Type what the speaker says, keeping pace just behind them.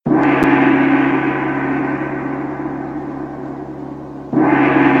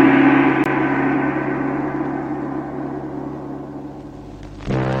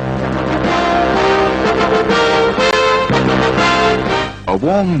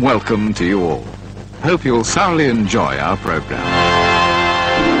warm welcome to you all. Hope you'll thoroughly enjoy our programme.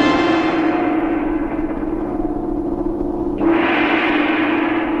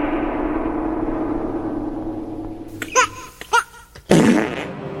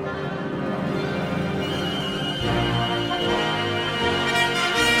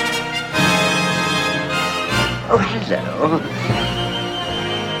 Oh, hello.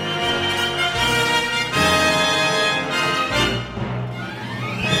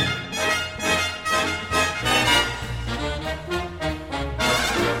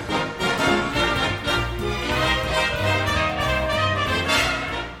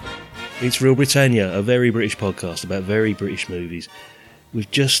 It's Real Britannia, a very British podcast about very British movies, with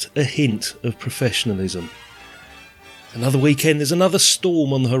just a hint of professionalism. Another weekend, there's another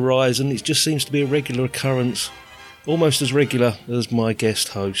storm on the horizon. It just seems to be a regular occurrence, almost as regular as my guest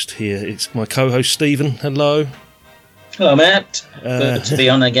host here. It's my co-host Stephen. Hello. Hello, Matt. Good to be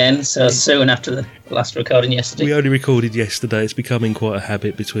on again so soon after the last recording yesterday. We only recorded yesterday. It's becoming quite a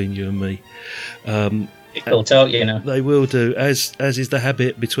habit between you and me. People talk, you know. They will do, as is the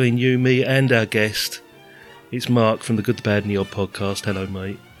habit between you, me, and our guest. It's Mark from the Good, the Bad, and the Odd podcast. Hello,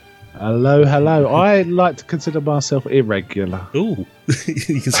 mate. Hello. I like to consider myself irregular. Oh,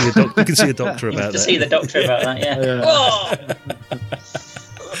 you can see a doctor. You can see a doctor about that. See the doctor about that,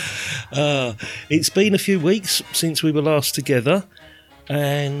 yeah. It's been a few weeks since we were last together,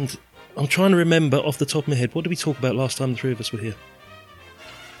 and I'm trying to remember off the top of my head, what did we talk about last time the three of us were here?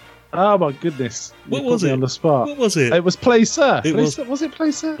 Oh my goodness! What was it? On the spot. What was it? It was Play Sir. Was it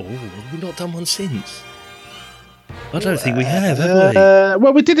Play Sir? Oh, have we not done one since? I don't think we have we?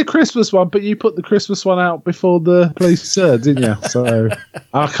 Well, we did a Christmas one, but you put the Christmas one out before the Play Sir, didn't you? So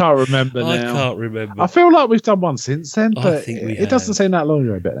I can't remember now. I can't remember. I feel like we've done one since then, but I think we it doesn't seem that long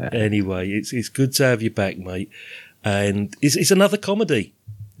ago. But anyway, it's good to have you back, mate. And it's another comedy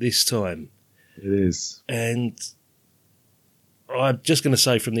this time. It is. And I'm just going to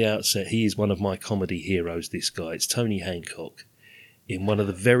say from the outset, he is one of my comedy heroes, this guy. It's Tony Hancock, in one of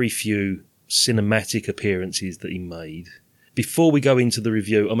the very few cinematic appearances that he made. Before we go into the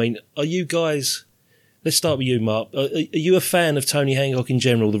review, I mean, are you guys... Let's start with you, Mark. Are you a fan of Tony Hancock in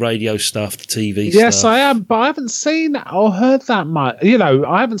general, the radio stuff, the TV stuff? Yes, I am, but I haven't seen or heard that much. You know,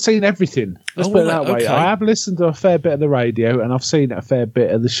 I haven't seen everything. Let's put it that way. I have listened to a fair bit of the radio, and I've seen a fair bit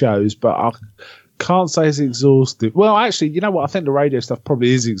of the shows, but I can't say it's exhaustive. Well, actually, you know what? I think the radio stuff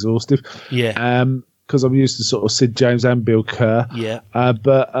probably is exhaustive. Yeah. Because I'm used to sort of Sid James and Bill Kerr. Yeah.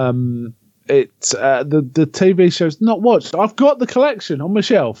 But it's the TV show's not watched. I've got the collection on my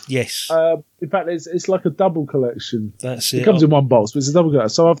shelf. Yes. In fact, it's like a double collection. That's it. It comes in one box, but it's a double collection.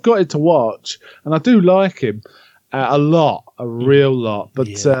 So I've got it to watch, and I do like him a lot, a real lot. But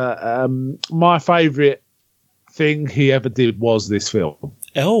my favourite thing he ever did was this film.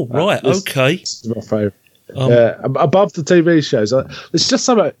 Oh, right, okay. This is my favourite. Above the TV shows, there's just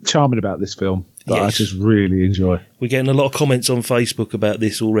something charming about this film that I just really enjoy. We're getting a lot of comments on Facebook about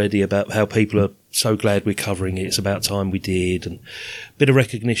this already, about how people are so glad we're covering it. It's about time we did, and a bit of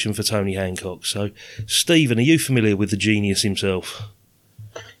recognition for Tony Hancock. So, Stephen, are you familiar with the genius himself?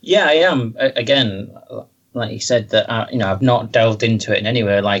 Yeah, I am. Again, like you said, that I've not delved into it in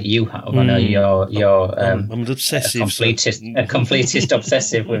anywhere like you have. I know you're I'm an obsessive, a completist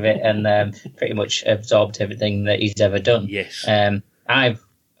obsessive with it, and pretty much absorbed everything that he's ever done. Yes. I've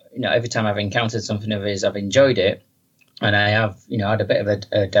every time I've encountered something of his, I've enjoyed it, and I have had a bit of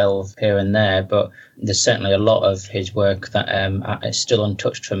a delve here and there. But there's certainly a lot of his work that is still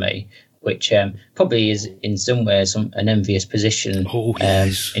untouched for me, which probably is in some ways an envious position. Oh,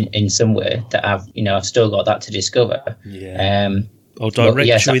 yes. In some way that I've still got that to discover. Yeah. I'll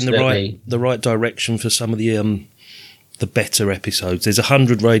direct you in the right direction for some of the better episodes. There's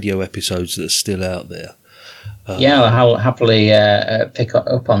 100 radio episodes that are still out there. I'll happily pick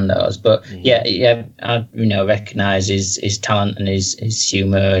up on those. But I recognise his talent and his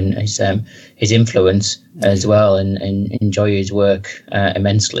humour and his influence as well, and enjoy his work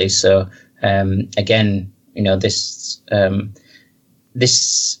immensely. So again,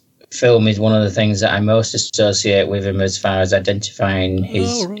 this film is one of the things that I most associate with him as far as identifying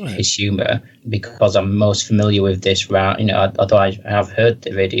his humour, because I'm most familiar with this route. Although I have heard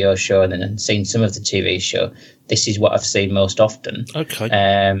the radio show and seen some of the TV show, this is what I've seen most often. Okay.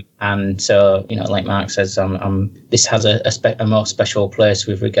 And so, like Mark says, this has a more special place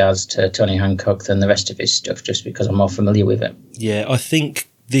with regards to Tony Hancock than the rest of his stuff, just because I'm more familiar with it. Yeah, I think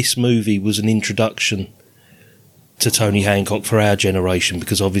this movie was an introduction to Tony Hancock for our generation,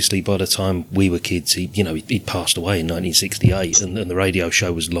 because obviously by the time we were kids, he'd passed away in 1968, and the radio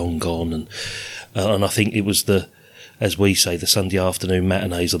show was long gone, and I think it was as we say, the Sunday afternoon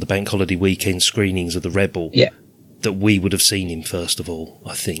matinees or the bank holiday weekend screenings of The Rebel, that we would have seen him first of all,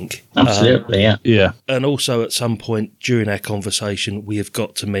 I think. Absolutely, Yeah. And also at some point during our conversation, we have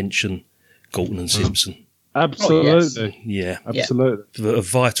got to mention Galton and Simpson. Absolutely. Yeah. Absolutely. A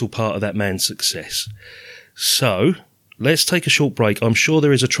vital part of that man's success. So, let's take a short break. I'm sure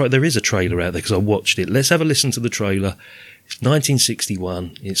there is a trailer out there because I watched it. Let's have a listen to the trailer. It's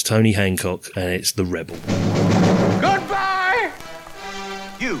 1961. It's Tony Hancock and it's The Rebel. Goodbye!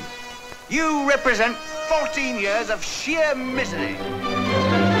 You represent 14 years of sheer misery.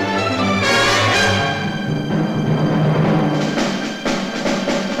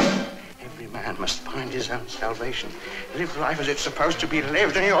 Every man must find his own salvation. Live life as it's supposed to be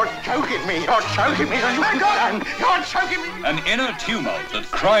lived, and you're choking me. You're choking me. You're choking me. An inner tumult that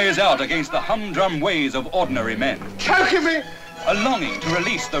cries out against the humdrum ways of ordinary men. Choking me. A longing to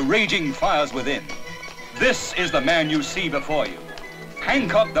release the raging fires within. This is the man you see before you.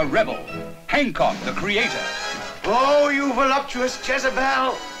 Hancock the Rebel. Hancock the Creator. Oh, you voluptuous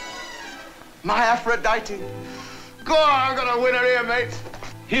Jezebel. My Aphrodite. Go on, I'm gonna win her here, mate.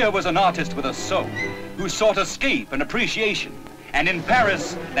 Here was an artist with a soul who sought escape and appreciation. And in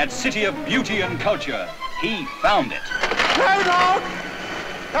Paris, that city of beauty and culture, he found it. No!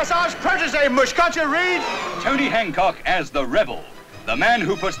 That's our protege, Mush. Can't you read? Tony Hancock as the Rebel, the man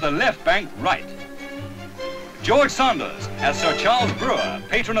who puts the left bank right. George Sanders as Sir Charles Brewer,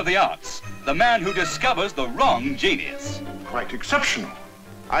 patron of the arts, the man who discovers the wrong genius. Quite exceptional.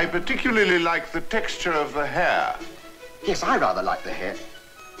 I particularly like the texture of the hair. Yes, I rather like the hair.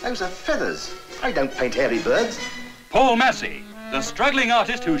 Those are feathers. I don't paint hairy birds. Paul Massey, the struggling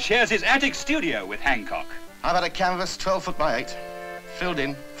artist who shares his attic studio with Hancock. I've had a canvas 12 foot by 8, filled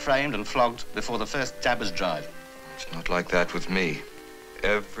in, framed and flogged before the first dab has dried. It's not like that with me.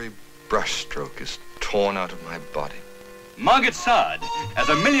 Every brushstroke is torn out of my body. Margaret Sard as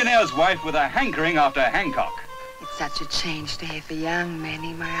a millionaire's wife with a hankering after Hancock. It's such a change to have a young man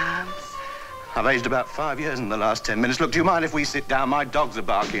in my arms. I've aged about 5 years in the last 10 minutes. Look, do you mind if we sit down? My dogs are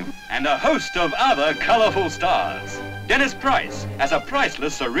barking. And a host of other colourful stars. Dennis Price as a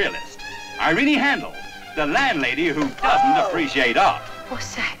priceless surrealist. Irene Handel, the landlady who doesn't appreciate art.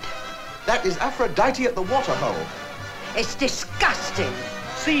 What's that? That is Aphrodite at the waterhole. It's disgusting.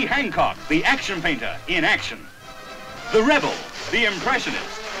 See Hancock, the action painter, in action. The Rebel, the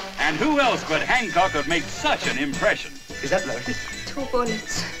impressionist. And who else but Hancock could make such an impression? Is that loaded? 2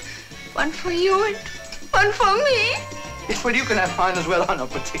 bullets. One for you and one for me. Yes, well, you can have mine as well. I'm not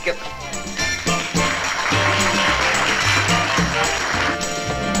particular.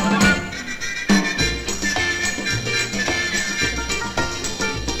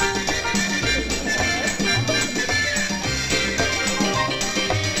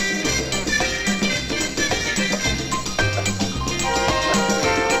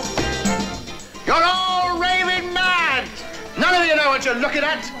 You're all raving mad! None of you know what you're looking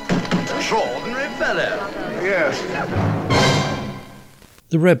at! Extraordinary fellow. Yes.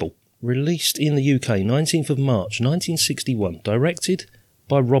 The Rebel, released in the UK 19th of March 1961, directed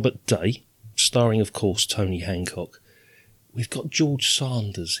by Robert Day, starring of course Tony Hancock. We've got George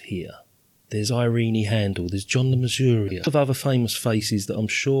Sanders here. There's Irene Handel, there's John Le Mesurier, of other famous faces that I'm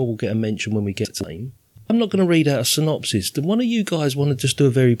sure will get a mention when we get to them. I'm not going to read out a synopsis. Do one of you guys want to just do a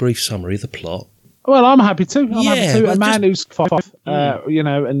very brief summary of the plot? Well, I'm happy to. Yeah, A man who's 5,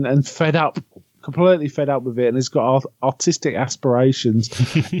 and fed up, completely fed up with it, and has got artistic aspirations.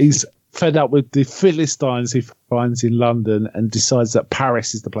 He's fed up with the Philistines he finds in London and decides that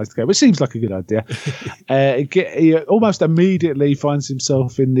Paris is the place to go, which seems like a good idea. He almost immediately finds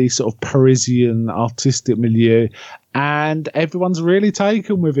himself in the sort of Parisian artistic milieu, and everyone's really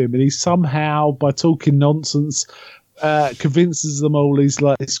taken with him, and he somehow, by talking nonsense, convinces them all he's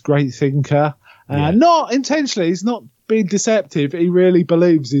like this great thinker. Not intentionally, he's not being deceptive. He really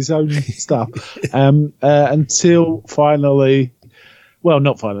believes his own stuff until finally, well,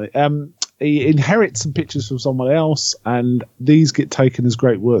 not finally, he inherits some pictures from someone else, and these get taken as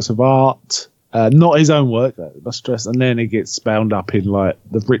great works of art. Not his own work, I must stress, and then he gets bound up in like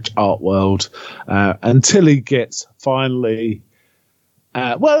the rich art world until he gets finally.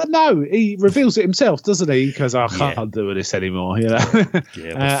 He reveals it himself, doesn't he? Because I can't do this anymore, you know.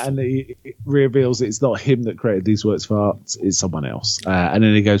 And he reveals it's not him that created these works of art; it's someone else. And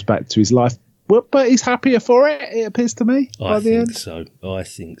then he goes back to his life, but he's happier for it. It appears to me. I think so.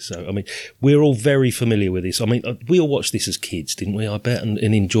 I mean, we're all very familiar with this. I mean, we all watched this as kids, didn't we? I bet, and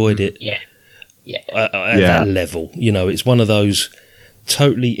enjoyed it. At that level, you know, it's one of those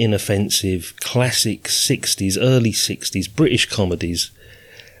totally inoffensive classic 60s, early 60s British comedies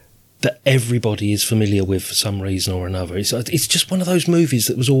that everybody is familiar with for some reason or another. It's just one of those movies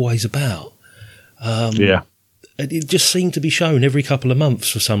that was always about. It just seemed to be shown every couple of months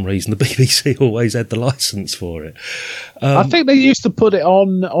for some reason. The BBC always had the licence for it. I think they used to put it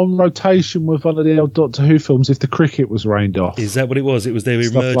on rotation with one of the old Doctor Who films if the cricket was rained off. Is that what it was? It was their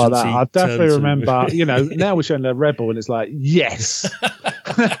Stuff emergency. like that. I definitely remember, now we're showing the Rebel and it's like, yes.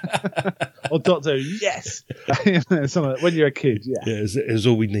 Or Doctor Who, yes. When you're a kid, yeah. Yeah, it was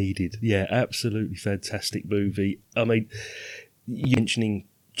all we needed. Yeah, absolutely fantastic movie. I mean, you mentioning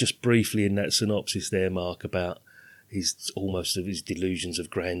just briefly in that synopsis there, Mark, about his delusions of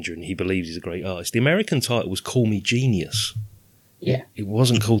grandeur, and he believes he's a great artist. The American title was Call Me Genius. Yeah. It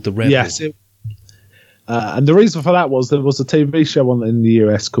wasn't called The Rebel. Yes. And the reason for that was there was a TV show in the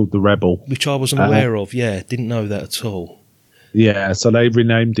US called The Rebel. Which I wasn't aware of, didn't know that at all. Yeah, so they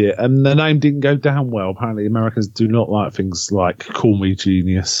renamed it, and the name didn't go down well. Apparently, Americans do not like things like Call Me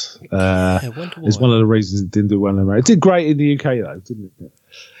Genius. It's one of the reasons it didn't do well in America. It did great in the UK, though, didn't it?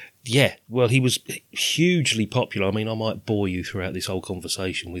 Yeah, well, he was hugely popular. I mean, I might bore you throughout this whole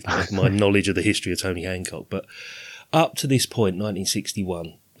conversation with my knowledge of the history of Tony Hancock, but up to this point,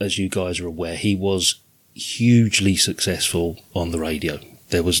 1961, as you guys are aware, he was hugely successful on the radio.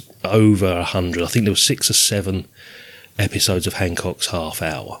 There was over 100, I think there were 6 or 7 episodes of Hancock's Half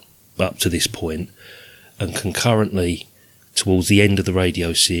Hour up to this point, and concurrently, towards the end of the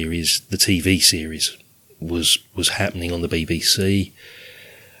radio series, the TV series was happening on the BBC.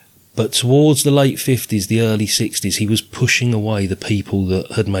 But towards the late 50s, the early 60s, he was pushing away the people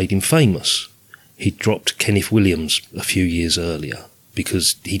that had made him famous. He dropped Kenneth Williams a few years earlier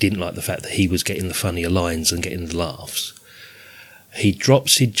because he didn't like the fact that he was getting the funnier lines and getting the laughs. He dropped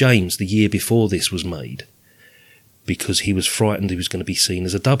Sid James the year before this was made because he was frightened he was going to be seen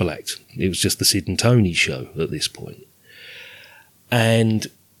as a double act. It was just the Sid and Tony show at this point. And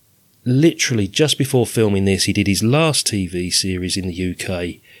literally just before filming this, he did his last TV series in the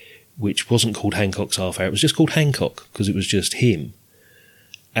UK, which wasn't called Hancock's Half Hour. It was just called Hancock because it was just him.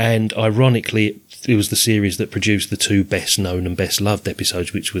 And ironically, it was the series that produced the 2 best known and best loved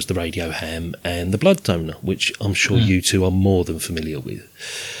episodes, which was The Radio Ham and The Blood Donor, which I'm sure you two are more than familiar with.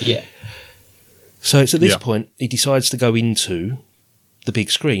 Yeah. So it's at this point he decides to go into the big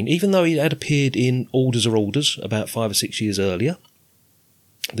screen, even though he had appeared in Orders Are Orders about 5 or 6 years earlier.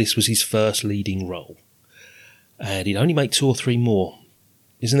 This was his first leading role. And he'd only make 2 or 3 more.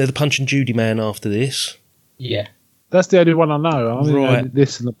 Isn't there the Punch and Judy Man after this? Yeah. That's the only one I know. I mean, Right.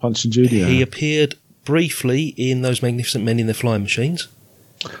 This and the Punch and Judy. He appeared briefly in Those Magnificent Men in Their Flying Machines.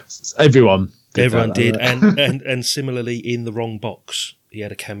 Everyone did. And similarly in The Wrong Box. He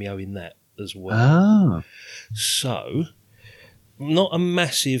had a cameo in that as well. Ah. So, not a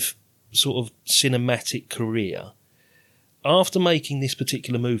massive sort of cinematic career. After making this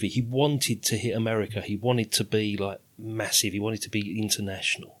particular movie, he wanted to hit America. He wanted to be like massive. He wanted to be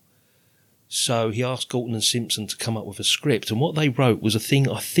international. So he asked Galton and Simpson to come up with a script. And what they wrote was a thing,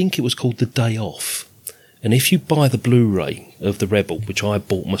 I think it was called The Day Off. And if you buy the Blu-ray of The Rebel, which I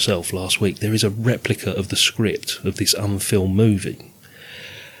bought myself last week, there is a replica of the script of this unfilmed movie.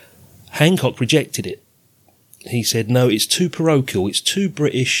 Hancock rejected it. He said, no, it's too parochial, it's too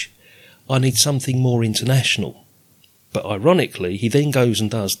British, I need something more international. But ironically, he then goes and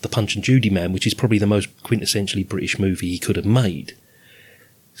does The Punch and Judy Man, which is probably the most quintessentially British movie he could have made.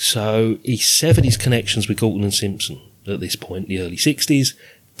 So he severed his connections with Galton and Simpson at this point, the early 60s.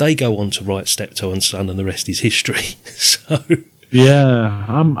 They go on to write Steptoe and Son, and the rest is history. So yeah,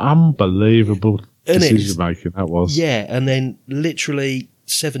 unbelievable decision making that was. Yeah, and then literally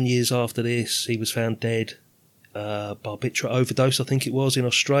 7 years after this, he was found dead, barbiturate overdose, I think it was, in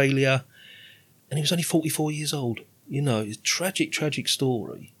Australia, and he was only 44 years old. You know, it's a tragic, tragic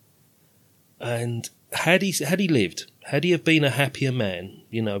story. And had he lived, had he have been a happier man,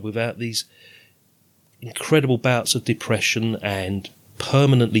 you know, without these incredible bouts of depression and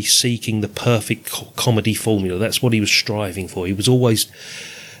permanently seeking the perfect comedy formula, that's what he was striving for. He was always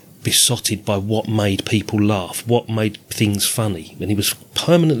besotted by what made people laugh, what made things funny, and he was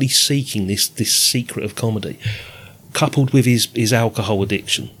permanently seeking this secret of comedy, coupled with his alcohol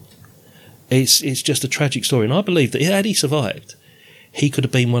addiction. It's just a tragic story, and I believe that had he survived, he could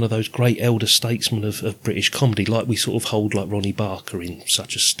have been one of those great elder statesmen of British comedy, like we sort of hold like Ronnie Barker in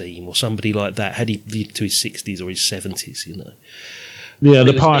such esteem, or somebody like that, had he lived to his 60s or his 70s, you know. Yeah,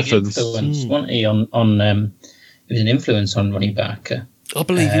 the Pythons. Wasn't he, on he was an influence on Ronnie Barker. I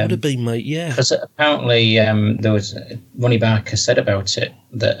believe he would have been, mate, yeah. Because apparently there was, Ronnie Barker said about it,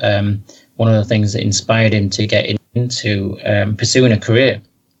 that one of the things that inspired him to get into pursuing a career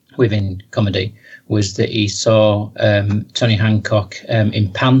within comedy was that he saw Tony Hancock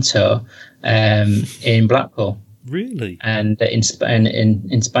in Panto in Blackpool. Really? And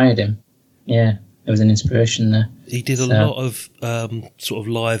inspired him. Yeah, there was an inspiration there. He did a lot of sort of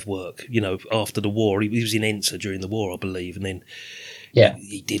live work, after the war. He was in Ensa during the war, I believe, and then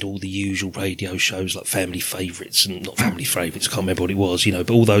he did all the usual radio shows like Family Favourites, and not Family Favourites, I can't remember what it was, but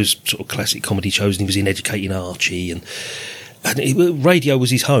all those sort of classic comedy shows, and he was in Educating Archie, and radio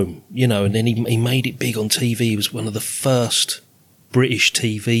was his home, and then he made it big on TV. He was one of the first British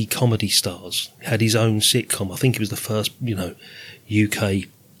TV comedy stars. He had his own sitcom. I think he was the first, UK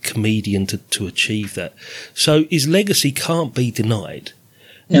comedian to achieve that. So his legacy can't be denied.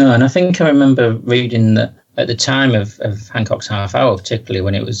 No, and I think I remember reading that at the time of Hancock's Half Hour, particularly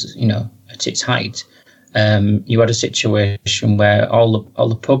when it was, at its height, you had a situation where all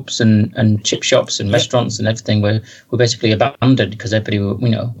the pubs and chip shops and restaurants and everything were basically abandoned because everybody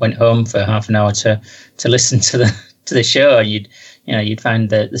went home for half an hour to listen to the show, and you'd find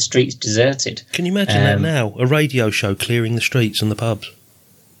the streets deserted. Can you imagine that now? A radio show clearing the streets and the pubs.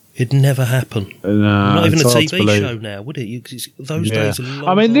 It'd never happen. No, not even a TV show now, would it? Those days are long.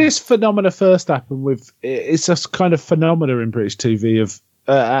 I mean, this phenomena first happened with, it's a kind of phenomena in British TV of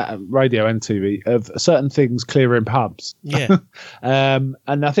radio and TV of certain things clearing pubs. Yeah. And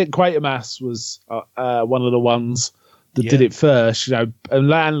I think Quatermass was one of the ones that did it first, and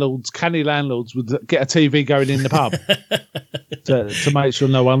canny landlords would get a TV going in the pub to make sure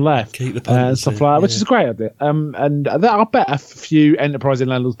no one left. Keep the pub and stuff like that, which is a great idea. And I bet a few enterprising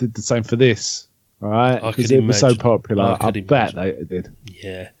landlords did the same for this, right? Because it was so popular. I bet they did.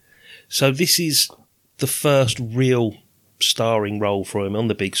 Yeah. So this is the first real starring role for him on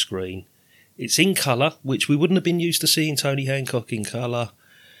the big screen. It's in colour, which we wouldn't have been used to seeing Tony Hancock in colour.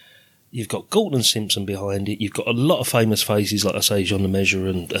 You've got Galton and Simpson behind it. You've got a lot of famous faces, like I say, John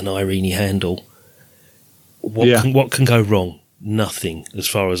Lemessurier and Irene Handel. What can go wrong? Nothing, as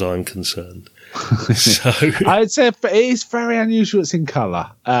far as I'm concerned. So I'd say it is very unusual it's in colour,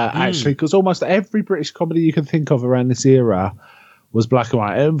 actually, because almost every British comedy you can think of around this era was black and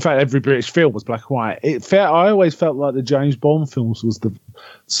white. In fact, every British film was black and white. I always felt like the James Bond films was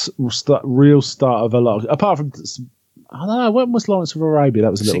the real start of a lot. Apart from, I don't know, when was Lawrence of Arabia?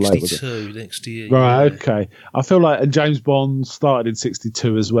 That was a little late, was it? 62, next year. Right, okay. I feel like James Bond started in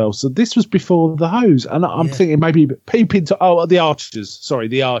 62 as well. So this was before The Who's. And I'm thinking maybe peep into... Oh, The Archers. Sorry,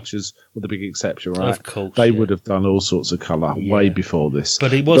 The Archers were the big exception, right? Of course, they would have done all sorts of colour way before this.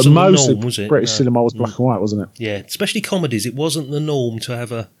 But it wasn't the norm, was it? British cinema was black and white, wasn't it? Yeah, especially comedies. It wasn't the norm to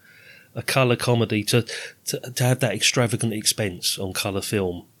have a colour comedy, to have that extravagant expense on colour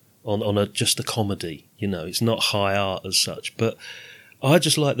film. On just a comedy, it's not high art as such. But I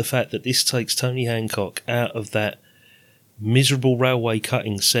just like the fact that this takes Tony Hancock out of that miserable railway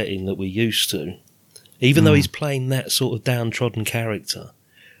cutting setting that we're used to, even though he's playing that sort of downtrodden character.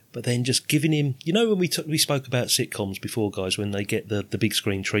 But then just giving him, when we spoke about sitcoms before, guys, when they get the big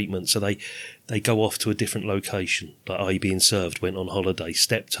screen treatment, so they go off to a different location, like Are You Being Served went on holiday,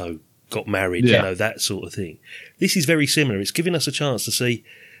 Steptoe got married, that sort of thing. This is very similar. It's giving us a chance to see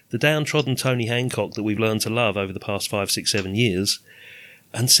the downtrodden Tony Hancock that we've learned to love over the past 5, 6, 7 years,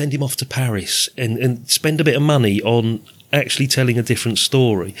 and send him off to Paris and spend a bit of money on actually telling a different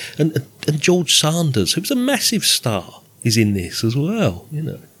story. And George Sanders, who's a massive star, is in this as well,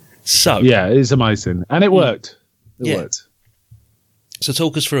 So yeah, it's amazing. And it worked. It worked. So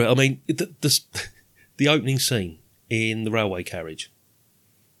talk us through it. I mean, the opening scene in the railway carriage.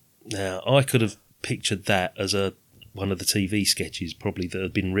 Now, I could have pictured that as one of the TV sketches probably that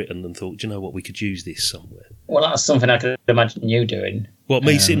had been written and thought, do you know what, we could use this somewhere. Well, that's something I could imagine you doing. What,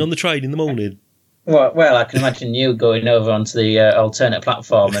 me sitting on the train in the morning? Well, I can imagine you going over onto the alternate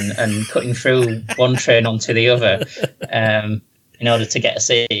platform and cutting through one train onto the other in order to get a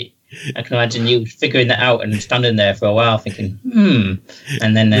seat. I can imagine you figuring that out and standing there for a while thinking,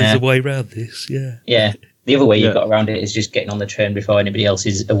 and then... There's a way around this, yeah. Yeah. The other way you've got around it is just getting on the train before anybody else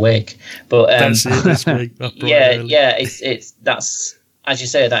is awake. But that's me. It's that's, as you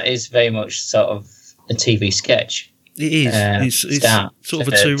say, that is very much sort of a TV sketch. It is. It's sort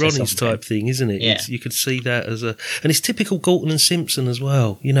of a Two Ronnies type thing, isn't it? Yeah. You could see that as and it's typical Galton and Simpson as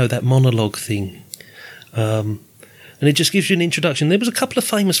well. That monologue thing. And it just gives you an introduction. There was a couple of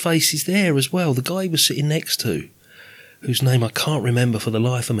famous faces there as well. The guy he was sitting next to, whose name I can't remember for the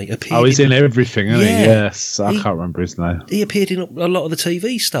life of me. He's in everything, isn't he? Yes, I can't remember his name. He appeared in a lot of the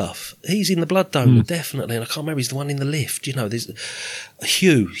TV stuff. He's in the Blood Donor, definitely, and I can't remember. He's the one in the lift. There's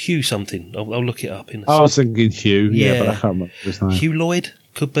Hugh something. I'll look it up. I was thinking Hugh, but I can't remember his name. Hugh Lloyd,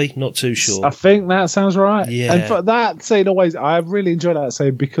 Could be, not too sure. I think that sounds right. Yeah. And for that scene, I really enjoyed that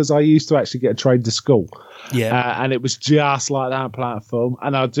scene because I used to actually get a train to school. Yeah. And it was just like that platform.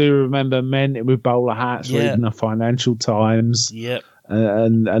 And I do remember men with bowler hats reading the Financial Times. Yep.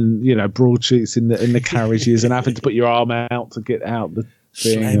 And you know, broadsheets in the carriages and having to put your arm out to get out the thing.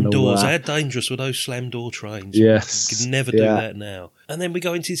 Slam and doors. all How that. dangerous were those slam door trains? Yes. You could never do that now. And then we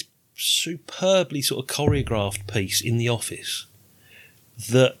go into this superbly sort of choreographed piece in the office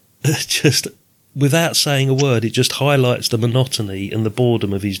that just, without saying a word, it just highlights the monotony and the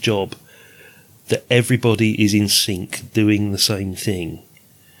boredom of his job, that everybody is in sync doing the same thing.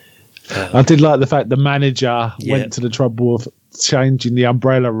 I did like the fact the manager went to the trouble of changing the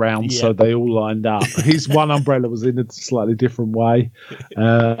umbrella round so they all lined up. His one umbrella was in a slightly different way,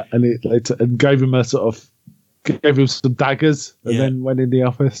 and gave him a sort of gave him some daggers, and then went in the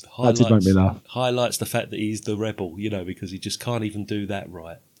office. That did make me laugh. Highlights the fact that he's the rebel, you know, because he just can't even do that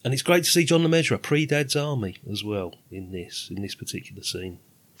right. And it's great to see John Le Mesurier, pre-Dad's Army, as well in this particular scene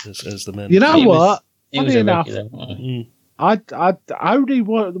as the man. You know what? Funny enough, regular. I only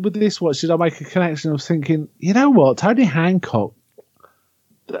with this watch did I make a connection of thinking, you know what, Tony Hancock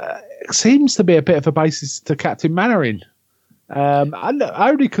seems to be a bit of a basis to Captain Mainwaring.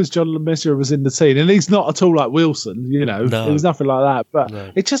 Only because John Le Mesurier was in the scene, and he's not at all like Wilson, you know. No. It was nothing like that, but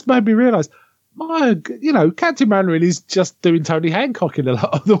it just made me realise, Captain Mainwaring is just doing Tony Hancock in a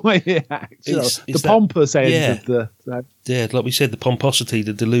lot of the way he acts. The pompous end of the... Yeah, like we said, the pomposity,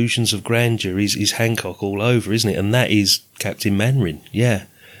 the delusions of grandeur is Hancock all over, isn't it? And that is Captain Mainwaring, yeah.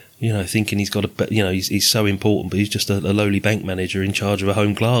 You know, thinking he's got he's so important, but he's just a lowly bank manager in charge of a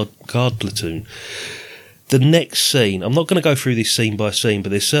home guard platoon. The next scene, I'm not going to go through this scene by scene, but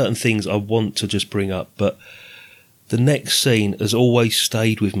there's certain things I want to just bring up. But the next scene has always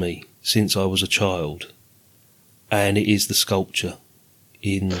stayed with me since I was a child, and it is the sculpture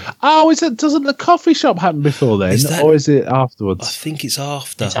in... Oh, doesn't the coffee shop happen before then, or is it afterwards? I think it's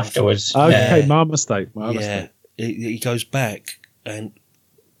after. It's afterwards. Okay, my mistake. He goes back, and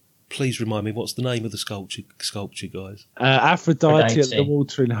please remind me, what's the name of the sculpture guys? Aphrodite at the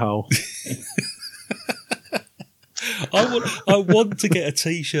watering hole. I want to get a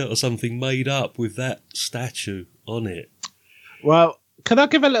T-shirt or something made up with that statue on it. Well, can I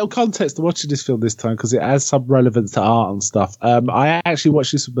give a little context to watching this film this time, because it has some relevance to art and stuff. I actually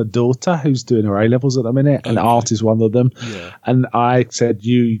watched this with my daughter, who's doing her A-levels at the minute, and art is one of them. Yeah. And I said,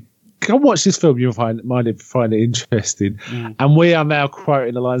 you come watch this film, you'll find it interesting. And we are now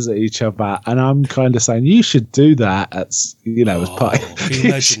quoting the lines at each other, and I'm kind of saying you should do that as part. Can you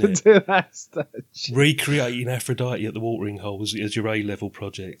imagine it? Do that statue. Recreating Aphrodite at the watering hole as your A-level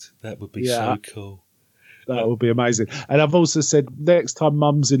project. That would be so cool. That would be amazing. And I've also said, next time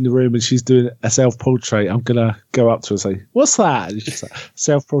Mum's in the room and she's doing a self-portrait, I'm going to go up to her and say, what's that? And she's like,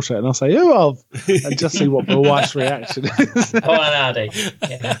 self-portrait. And I'll say, who of? And just see what my wife's reaction is. Come on, Ardy.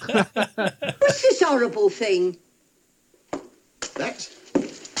 Yeah. What's this horrible thing? That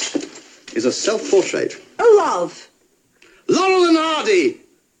is a self-portrait. Who of? Laurel and Hardy.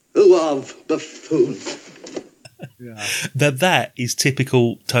 Who of? Buffoon. Yeah. That is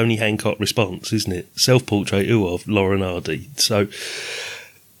typical Tony Hancock response, isn't it? Self-portrait, who of? Lauren Hardy. So,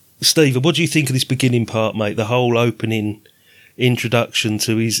 Stephen, what do you think of this beginning part, mate? The whole opening introduction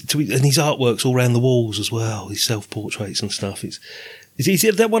to his artworks all around the walls as well, his self-portraits and stuff. Is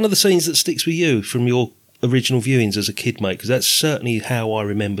that one of the scenes that sticks with you from your original viewings as a kid, mate? Because that's certainly how I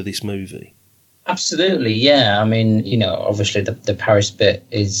remember this movie. Absolutely, yeah. I mean, obviously the Paris bit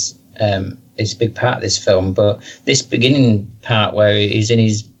is a big part of this film, but this beginning part where he's in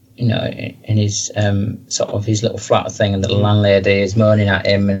his, sort of his little flat thing, and the landlady is moaning at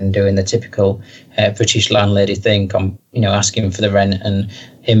him and doing the typical British landlady thing, asking for the rent, and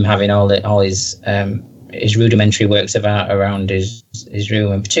him having all his rudimentary works of art around his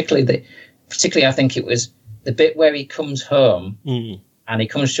room, and particularly I think it was the bit where he comes home. And he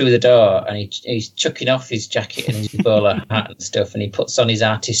comes through the door and he's chucking off his jacket and his bowler hat and stuff, and he puts on his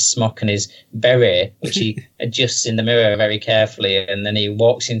artist smock and his beret, which he adjusts in the mirror very carefully, and then he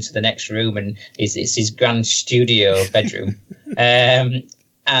walks into the next room, and it's his grand studio bedroom. That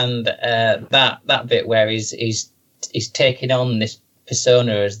bit where he's taking on this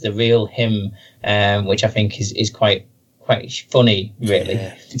persona as the real him, which I think is quite funny, really.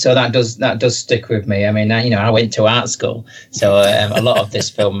 Yeah. So that does stick with me. I mean, I went to art school, so a lot of this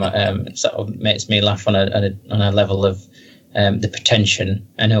film sort of makes me laugh on a level of the pretension,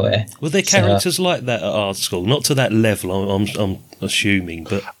 anyway. Were there characters like that at art school? Not to that level, I'm assuming,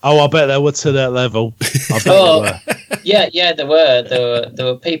 but I bet they were to that level. I bet they were. Yeah, there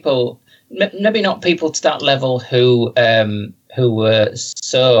were people. Maybe not people to that level who who were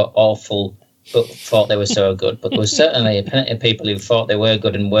so awful but thought they were so good. But there was certainly plenty of people who thought they were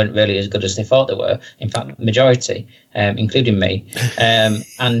good and weren't really as good as they thought they were. In fact, majority, including me. No,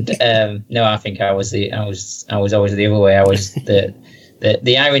 I think I was always the other way. I was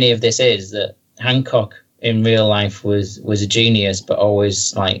the irony of this is that Hancock in real life was a genius, but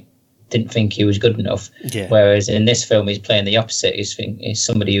always didn't think he was good enough. Yeah. Whereas in this film, he's playing the opposite. He's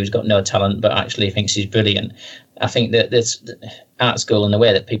somebody who's got no talent, but actually thinks he's brilliant. I think that this art school and the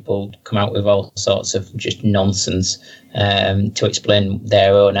way that people come out with all sorts of just nonsense to explain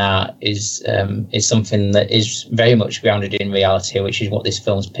their own art is something that is very much grounded in reality, which is what this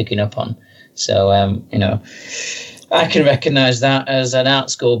film's picking up on. So, I can recognise that as an art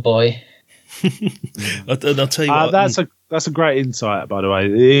school boy. I'll tell you what. That's a great insight, by the way.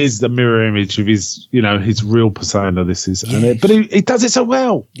 It is the mirror image of his, his real persona. This is, but he does it so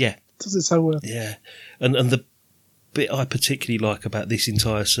well. Yeah, does it so well. Yeah, and the bit I particularly like about this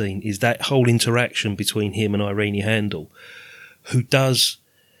entire scene is that whole interaction between him and Irene Handel, who does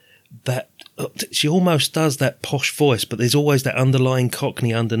that. She almost does that posh voice, but there's always that underlying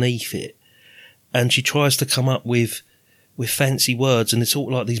Cockney underneath it, and she tries to come up with fancy words, and it's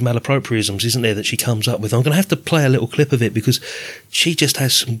all like these malapropisms, isn't there, that she comes up with. I'm going to have to play a little clip of it because she just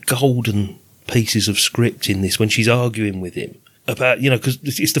has some golden pieces of script in this when she's arguing with him about, because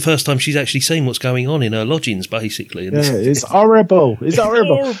it's the first time she's actually seen what's going on in her lodgings, basically. And it's horrible. It's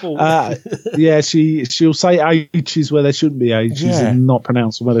horrible. She'll say H's where there shouldn't be H's and not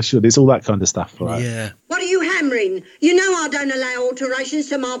pronounce them where they should. It's all that kind of stuff, right? Yeah. What are you hammering? You know I don't allow alterations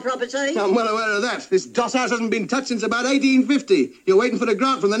to my property. I'm well aware of that. This doss house hasn't been touched since about 1850. You're waiting for a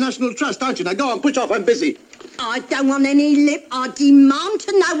grant from the National Trust, aren't you? Now go on, push off, I'm busy. I don't want any lip. I demand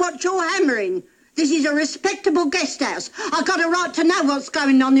to know what you're hammering. This is a respectable guest house. I've got a right to know what's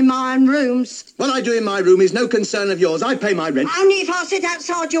going on in my own rooms. What I do in my room is no concern of yours. I pay my rent. Only if I sit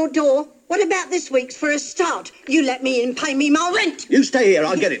outside your door. What about this week's for a start? You let me in, pay me my rent. You stay here,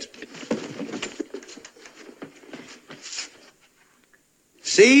 I'll get it.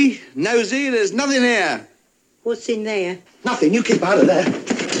 See? Nosy, there's nothing here. What's in there? Nothing, you keep out of there.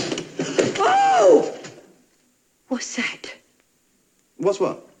 Oh! What's that? What's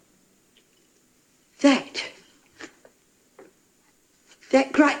what?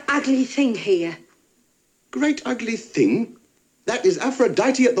 That great ugly thing here. Great ugly thing? That is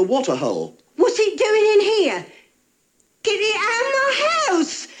Aphrodite at the waterhole. What's it doing in here? Get it out of my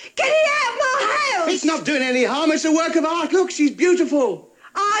house! Get it out of my house! It's not doing any harm, it's a work of art. Look, she's beautiful.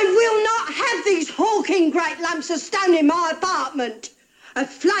 I will not have these hawking great lumps of stone in my apartment. A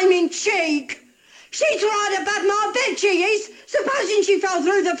flaming cheek. She's right above my bed, she is. Supposing she fell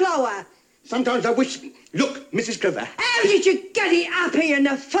through the floor. Sometimes I wish... Look, Mrs. Crowther. How did you get it up here in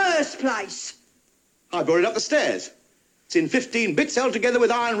the first place? I brought it up the stairs. It's in 15 bits held together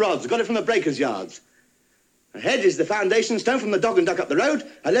with iron rods. Got it from the breakers' yards. The head is the foundation stone from the Dog and Duck up the road.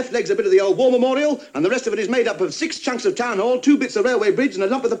 Her left leg's a bit of the old war memorial, and the rest of it is made up of 6 chunks of town hall, 2 bits of railway bridge, and a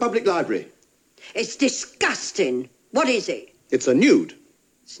lump of the public library. It's disgusting. What is it? It's a nude.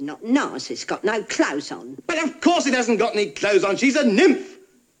 It's not nice. It's got no clothes on. Well, of course it hasn't got any clothes on. She's a nymph.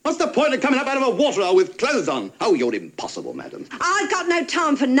 What's the point of coming up out of a waterhole with clothes on? Oh, you're impossible, madam. I've got no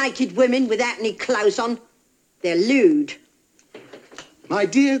time for naked women without any clothes on. They're lewd. My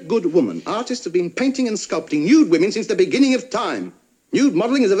dear good woman, artists have been painting and sculpting nude women since the beginning of time. Nude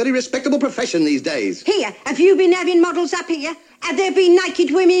modelling is a very respectable profession these days. Here, have you been having models up here? Have there been naked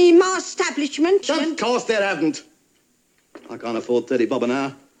women in my establishment? Of course there haven't. I can't afford 30 bob an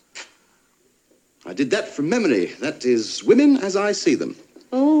hour. I did that from memory. That is women as I see them.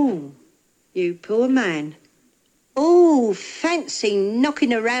 Oh, you poor man. Oh, fancy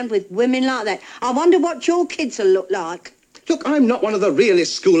knocking around with women like that. I wonder what your kids will look like. Look, I'm not one of the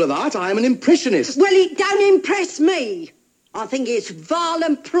realist school of art. I'm an impressionist. Well, it don't impress me. I think it's vile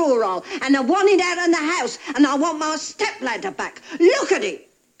and puerile, and I want it out of the house, and I want my stepladder back. Look at it.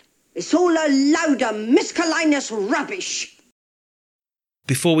 It's all a load of miscellaneous rubbish.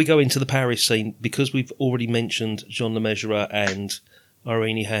 Before we go into the Paris scene, because we've already mentioned Jean Le Mesurier and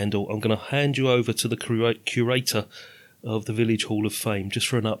Irene Handel, I'm going to hand you over to the curator of the Village Hall of Fame just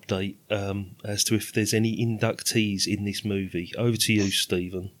for an update as to if there's any inductees in this movie. Over to you,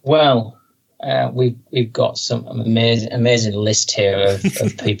 Stephen. Well, we've got some amazing list here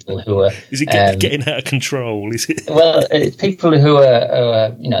of people who are... Is it getting out of control? Is it? Well, it's people who are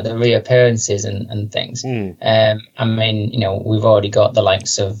the reappearances and things. I mean, we've already got the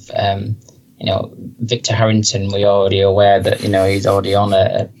likes of Victor Harrington, we're already aware that, he's already on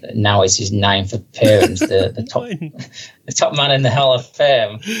now is his 9th appearance. The top man in the Hall of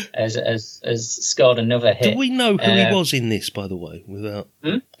Fame has scored another hit. Do we know who he was in this, by the way?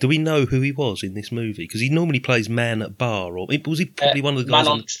 Do we know who he was in this movie? Because he normally plays man at bar, or was he probably one of the guys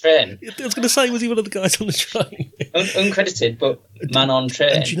man on train? I was going to say, was he one of the guys on the train? Uncredited, but man on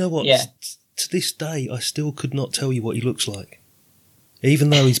train. And do you know what? Yeah. To this day, I still could not tell you what he looks like.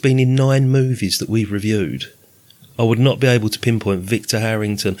 Even though he's been in 9 movies that we've reviewed, I would not be able to pinpoint Victor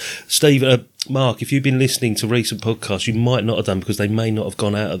Harrington. Steve, Mark, if you've been listening to recent podcasts, you might not have done because they may not have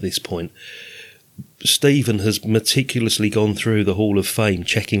gone out at this point. Stephen has meticulously gone through the Hall of Fame,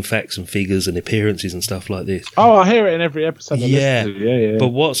 checking facts and figures and appearances and stuff like this. Oh, I hear it in every episode. Yeah. But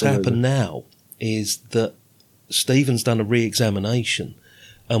what's happened now is that Stephen's done a re-examination,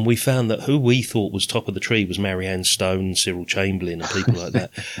 and we found that who we thought was top of the tree was Marianne Stone, Cyril Chamberlain, and people like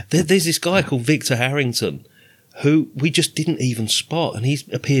that. There's this guy called Victor Harrington who we just didn't even spot, and he's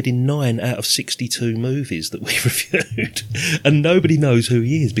appeared in 9 out of 62 movies that we reviewed, and nobody knows who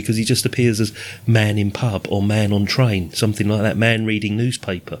he is because he just appears as man in pub or man on train, something like that, man reading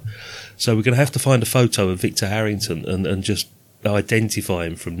newspaper. So we're going to have to find a photo of Victor Harrington and just identify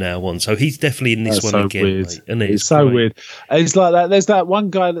him from now on. So he's definitely in this one again, weird. Mate, isn't it? It's so weird. It's like that. There's that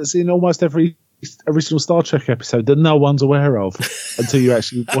one guy that's in almost every original Star Trek episode that no one's aware of until you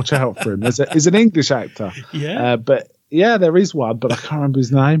actually watch out for him. He's an English actor. Yeah. But yeah, there is one, but I can't remember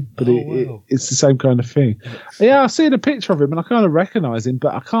his name. But it's the same kind of thing. Yeah, I've seen a picture of him and I kind of recognise him,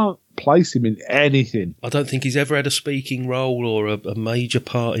 but I can't place him in anything. I don't think he's ever had a speaking role or a major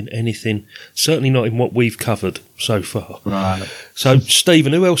part in anything. Certainly not in what we've covered so far. Right. So,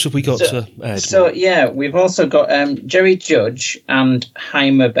 Stephen, who else have we got to add? So, we've also got Jerry Judge and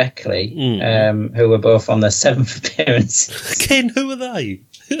Heimer Beckley, who were both on their 7th appearance. Again, who are they?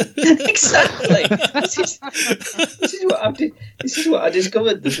 Exactly. This is what I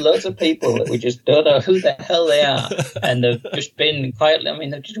discovered. There's loads of people that we just don't know who the hell they are, and they've just been quietly. I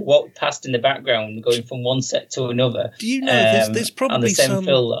mean, they've just walked past in the background, going from one set to another. Do you know? There's probably on the same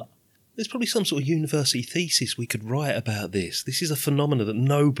film. There's probably some sort of university thesis we could write about this. This is a phenomenon that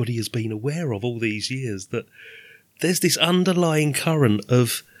nobody has been aware of all these years. That there's this underlying current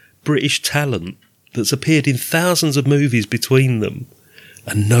of British talent that's appeared in thousands of movies between them,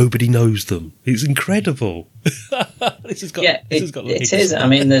 and nobody knows them. It's incredible. This has got it is. I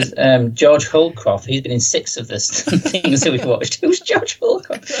mean, there's George Holcroft. He's been in 6 of the things that we've watched. Who's George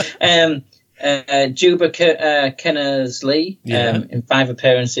Holcroft? Juba Kenners-Lee in 5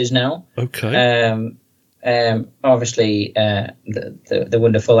 appearances now. Okay. Obviously, the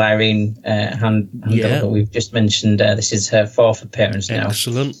wonderful Irene Handel that we've just mentioned. This is her 4th appearance now.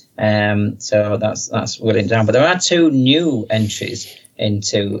 Excellent. So that's written down. But there are 2 new entries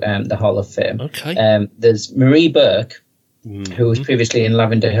into the Hall of Fame. Okay. There's Marie Burke, who was previously in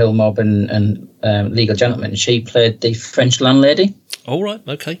Lavender Hill Mob and Legal Gentlemen. She played the French landlady. All right.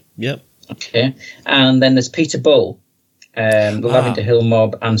 Okay. Yep. Okay. And then there's Peter Bull, Lavender Hill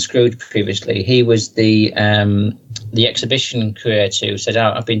Mob and Scrooge previously. He was the exhibition curator who said,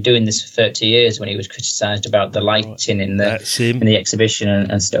 I've been doing this for 30 years, when he was criticised about the lighting in the exhibition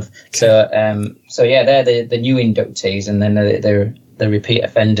and stuff. Okay. So they're the new inductees, and then they're the repeat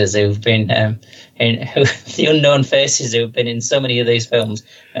offenders who've been the unknown faces who've been in so many of these films.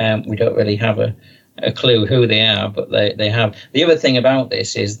 We don't really have a clue who they are, but they have. The other thing about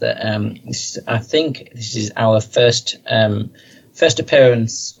this is that I think this is our first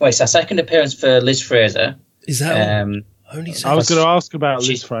appearance. Well, it's our 2nd appearance for Liz Fraser. Is that only? I was going to ask about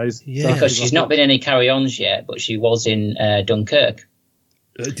Liz Fraser. Yeah, because she's not been in any carry-ons yet, but she was in Dunkirk.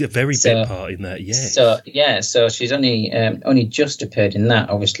 A very big part in that, So she's only just appeared in that.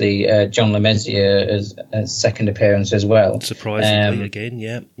 Obviously, John LeMessier as 2nd appearance as well. Surprisingly, again,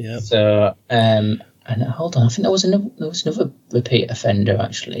 yeah. So, and hold on, I think there was another repeat offender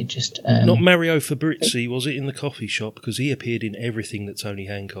actually. Just not Mario Fabrizzi, was it, in The Coffee Shop? Because he appeared in everything that Tony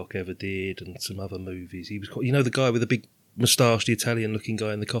Hancock ever did, and some other movies. He was, the guy with the big moustache, the Italian-looking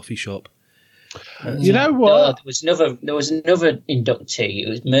guy in The Coffee Shop. You know what? No, there was another inductee. It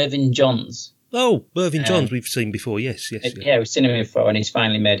was Mervyn Johns. Oh, Mervyn Johns, we've seen before. Yes. Yeah, we've seen him before, and he's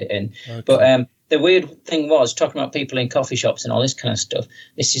finally made it in. Okay. But the weird thing was, talking about people in coffee shops and all this kind of stuff,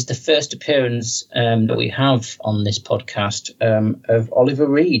 this is the first appearance that we have on this podcast of Oliver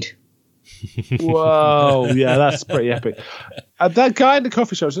Reed. Whoa, yeah, that's pretty epic. That guy in the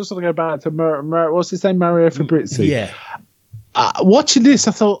coffee shop, just want to go back to what's his name, Mario Fabrizzi. Yeah. Watching this,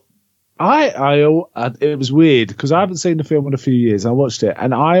 I thought, it was weird because I haven't seen the film in a few years. I watched it,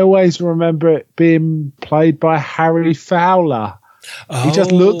 and I always remember it being played by Harry Fowler. He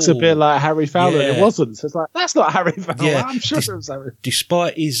just looked a bit like Harry Fowler. Yeah. It wasn't. So it's like, that's not Harry Fowler. Yeah. I'm sure it was Harry.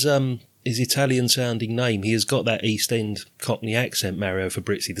 Despite his Italian-sounding name, he has got that East End Cockney accent, Mario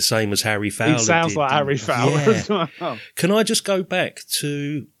Fabrizzi, the same as Harry Fowler. He sounds did. like Harry Fowler as well. Can I just go back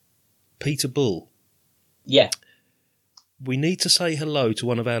to Peter Bull? Yeah. We need to say hello to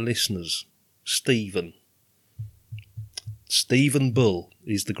one of our listeners, Stephen. Stephen Bull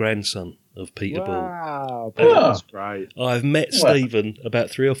is the grandson of Peter Bull. Wow, that's great. I've met Stephen about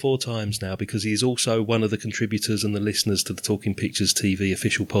 3 or 4 times now because he is also one of the contributors and the listeners to the Talking Pictures TV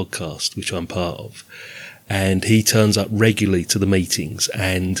official podcast, which I'm part of. And he turns up regularly to the meetings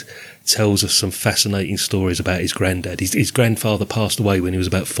and tells us some fascinating stories about his granddad. His grandfather passed away when he was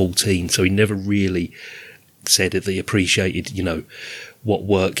about 14, so he never really said that he appreciated, what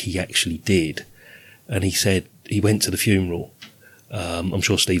work he actually did. And he said he went to the funeral. I'm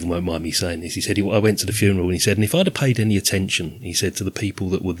sure Stephen won't mind me saying this. He said, I went to the funeral and he said, and if I'd have paid any attention, he said, to the people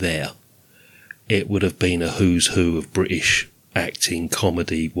that were there, it would have been a who's who of British acting,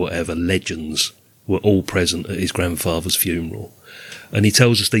 comedy, whatever, legends were all present at his grandfather's funeral. And he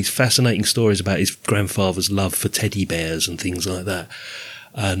tells us these fascinating stories about his grandfather's love for teddy bears and things like that.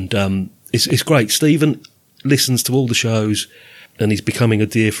 And it's great. Stephen listens to all the shows and he's becoming a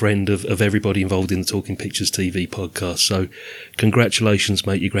dear friend of everybody involved in the Talking Pictures TV podcast. So congratulations,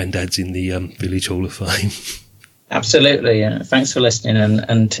 mate. Your granddad's in the Village Hall of Fame. Absolutely. Thanks for listening.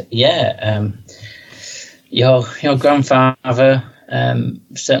 And your grandfather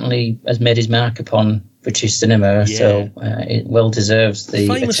certainly has made his mark upon British cinema, so it well deserves the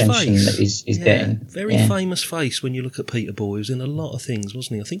famous attention face. that he's getting. Very famous face when you look at Peter Bull. He was in a lot of things,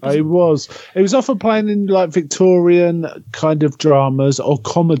 wasn't he? I think He was. He was often playing in like Victorian kind of dramas or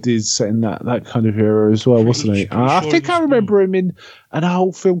comedies set in that kind of era as well, wasn't he? I think I remember him in an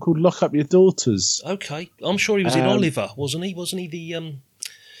old film called Lock Up Your Daughters. Okay, I'm sure he was in Oliver, wasn't he? Wasn't he the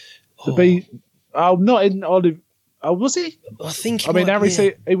not in Oliver. Oh, was he? I think.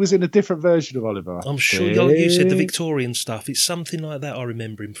 He was in a different version of Oliver. I'm sure you said the Victorian stuff. It's something like that. I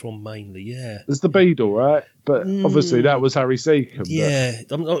remember him from mainly. Yeah, it's the Beadle, right? But obviously that was Harry Seacombe. Yeah,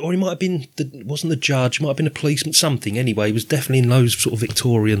 or he might have been. Wasn't the judge? He might have been a policeman. Something. Anyway, he was definitely in those sort of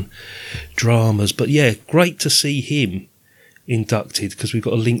Victorian dramas. But yeah, great to see him inducted because we've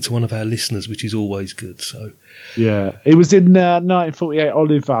got a link to one of our listeners, which is always good. So yeah, he was in 1948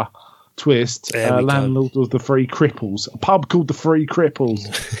 Oliver Twist, landlord of the Three Cripples, a pub called the Three Cripples.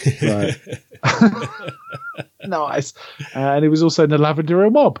 Right. Nice. And he was also in the Lavender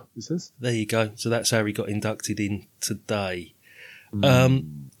Hill Mob, it says. There you go. So that's how he got inducted in today.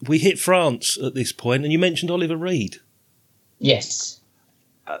 We hit France at this point, and you mentioned Oliver Reed. Yes.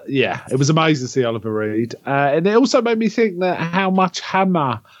 Yeah, it was amazing to see Oliver Reed. And it also made me think that how much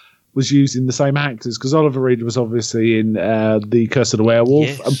Hammer was using the same actors, because Oliver Reed was obviously in The Curse of the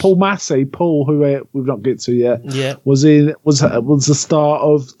Werewolf, and Paul Massey, who we've not get to yet, was the star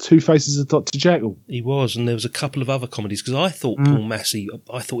of Two Faces of Dr. Jekyll. He was, and there was a couple of other comedies, because I thought Paul Massey,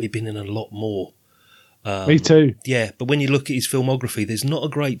 he'd been in a lot more. Me too. Yeah, but when you look at his filmography, there's not a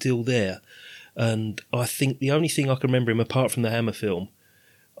great deal there. And I think the only thing I can remember him, apart from the Hammer film,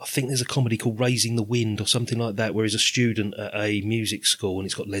 I think there's a comedy called Raising the Wind or something like that, where he's a student at a music school and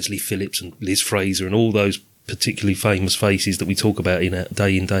it's got Leslie Phillips and Liz Fraser and all those particularly famous faces that we talk about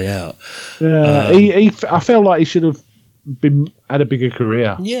day in, day out. Yeah, I felt like he should have had a bigger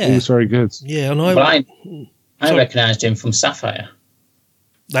career. Yeah. He was very good. Yeah, and I recognised him from Sapphire.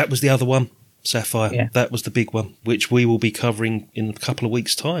 That was the other one. Sapphire. Yeah. That was the big one, which we will be covering in a couple of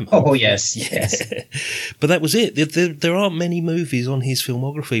weeks' time. Oh, yes. But that was it. There aren't many movies on his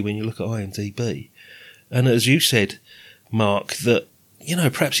filmography when you look at IMDb. And as you said, Mark, that,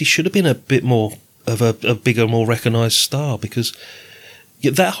 perhaps he should have been a bit more of a bigger, more recognised star, because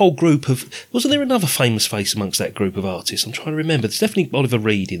that whole group of... Wasn't there another famous face amongst that group of artists? I'm trying to remember. There's definitely Oliver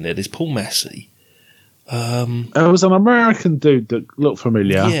Reed in there. There's Paul Massey. There was an American dude that looked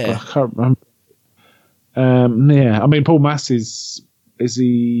familiar. Yeah. But I can't remember. I mean, Paul Massey's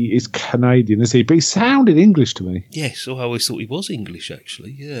is Canadian, is he? But he sounded English to me. Yes, I always thought he was English,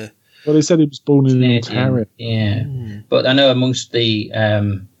 actually, yeah. Well, they said he was born in Ontario. Yeah. But I know amongst the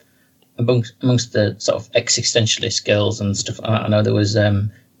sort of existentialist girls and stuff like that, I know there was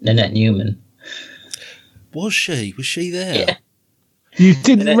Nanette Newman. Was she? Was she there? Yeah. You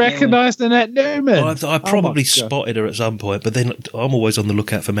didn't recognise Nanette Newman? I probably spotted her at some point, but then I'm always on the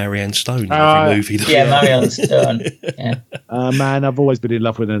lookout for Marianne Stone in every movie. Marianne Stone. Yeah. Man, I've always been in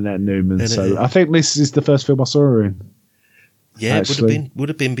love with Nanette Newman, so I think this is the first film I saw her in. Yeah, it would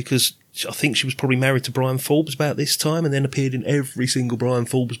have been because I think she was probably married to Brian Forbes about this time, and then appeared in every single Brian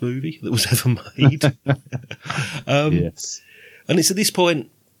Forbes movie that was ever made. Yes. And it's at this point,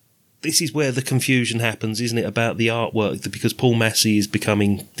 this is where the confusion happens, isn't it, about the artwork, because Paul Massey is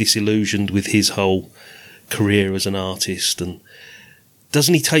becoming disillusioned with his whole career as an artist. And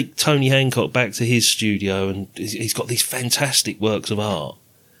doesn't he take Tony Hancock back to his studio, and he's got these fantastic works of art?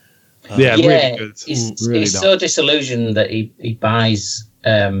 Really good. He's so disillusioned that he buys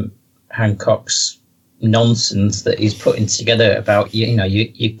Hancock's nonsense that he's putting together about your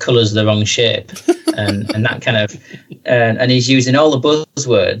colours the wrong shape and that kind of and he's using all the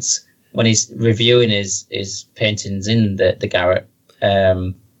buzzwords when he's reviewing his paintings in the Garrett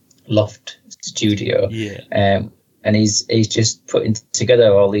loft studio. And he's just putting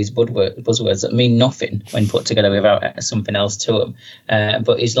together all these buzzwords that mean nothing when put together without something else to them.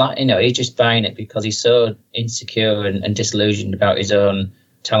 But he's like, he's just buying it because he's so insecure and disillusioned about his own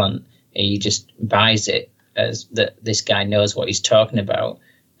talent. He just buys it as that this guy knows what he's talking about.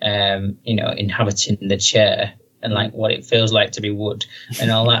 Inhabiting the chair and like what it feels like to be wood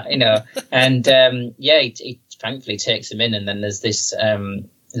and all that. And he thankfully takes him in, and then there's this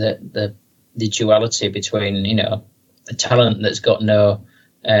the duality between a talent that's got no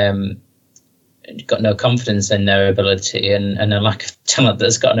confidence in their ability and a lack of talent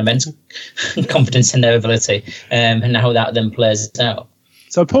that's got an immense confidence in their ability, and how that then plays out.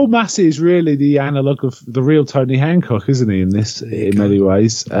 So Paul Massey is really the analogue of the real Tony Hancock, isn't he, in many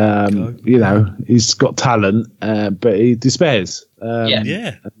ways? He's got talent, but he despairs.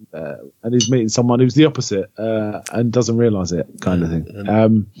 And he's meeting someone who's the opposite and doesn't realise it, kind of thing.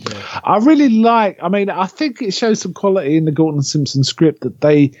 I really I think it shows some quality in the Galton Simpson script that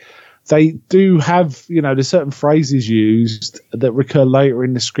they do have, there's certain phrases used that recur later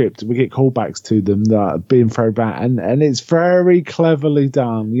in the script. We get callbacks to them that are being thrown back, and it's very cleverly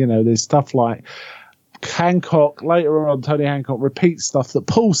done. There's stuff like Hancock, later on, Tony Hancock repeats stuff that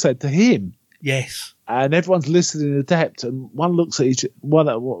Paul said to him. Yes. And everyone's listening adept, and one looks at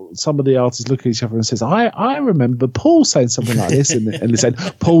some of the artists look at each other and says, I remember Paul saying something like this, and they said,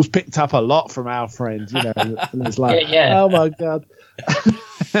 Paul's picked up a lot from our friend, and it's like, oh my God.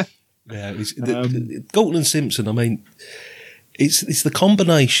 Yeah, Galton and Simpson, it's the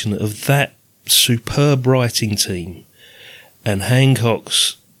combination of that superb writing team and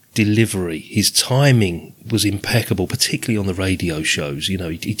Hancock's delivery. His timing was impeccable, particularly on the radio shows.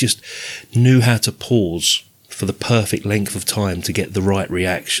 He just knew how to pause for the perfect length of time to get the right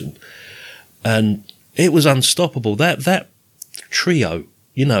reaction. And it was unstoppable. That trio,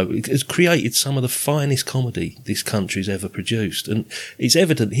 it has created some of the finest comedy this country's ever produced. And it's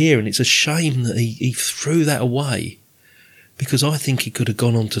evident here, and it's a shame that he threw that away, because I think he could have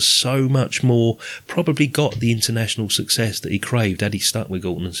gone on to so much more, probably got the international success that he craved had he stuck with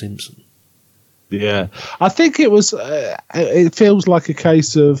Galton and Simpson. Yeah. I think it was, it feels like a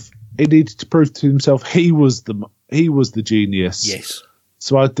case of he needed to prove to himself he was the genius. Yes.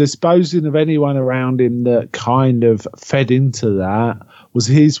 So disposing of anyone around him that kind of fed into that was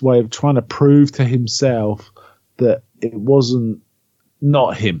his way of trying to prove to himself that it wasn't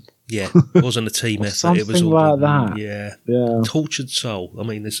not him. Yeah, it wasn't a team effort. Something it was all like that. Yeah. Tortured soul.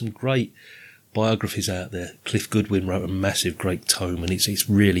 There's some great biographies out there. Cliff Goodwin wrote a massive, great tome, and it's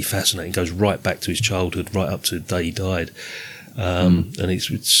really fascinating. It goes right back to his childhood, right up to the day he died. And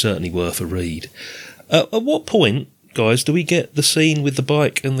it's certainly worth a read. At what point, guys, do we get the scene with the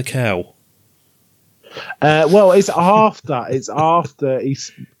bike and the cow? Well, it's after he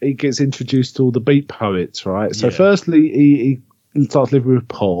gets introduced to all the beat poets, right? So firstly, he starts living with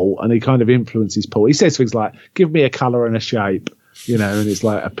Paul, and he kind of influences Paul. He says things like, give me a colour and a shape, and it's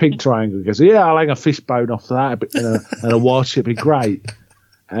like a pink triangle. He goes, yeah, I'll hang a fishbone off that and a watch, it'd be great.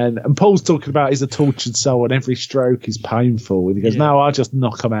 And Paul's talking about he's a tortured soul and every stroke is painful. And he goes, no, I'll just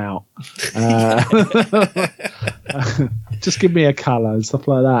knock them out. Just give me a colour and stuff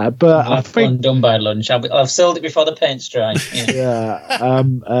like that. But I think done by lunch. I've sold it before the paint's dry.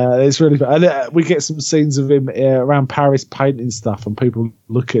 It's really fun. And we get some scenes of him around Paris painting stuff, and people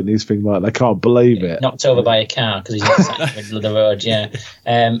look at these things like they can't believe it. Knocked over by a car because he's in the middle of the road.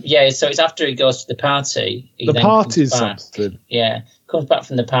 So it's after he goes to the party. The party's something. Yeah. Comes back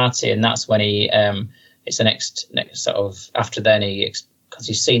from the party, and that's when he it's the next sort of after then because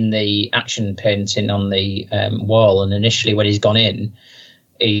he's seen the action painting on the wall, and initially when he's gone in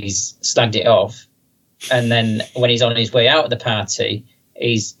he's slagged it off, and then when he's on his way out of the party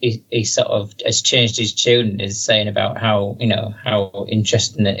he sort of has changed his tune, is saying about how how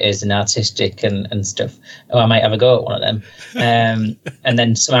interesting it is and artistic and stuff. I might have a go at one of them. And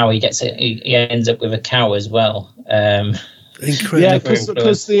then somehow he ends up with a cow as well. Incredible. Yeah,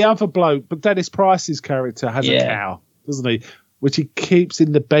 because the other bloke, but Dennis Price's character has a cow, doesn't he? Which he keeps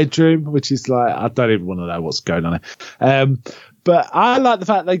in the bedroom, which is like, I don't even want to know what's going on there. But I like the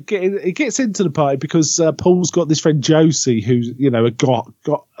fact it gets into the party because Paul's got this friend Josie, who's a got.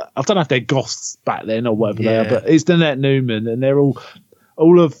 I don't know if they're goths back then or whatever they are, but it's Nanette Newman, and they're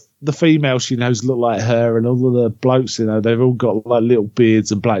all of the females she knows look like her, and all of the blokes they've all got like little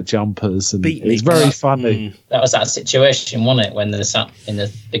beards and black jumpers, and it's very funny. That was that situation, wasn't it, when they sat in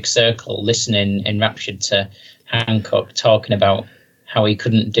the big circle listening enraptured to Hancock talking about how he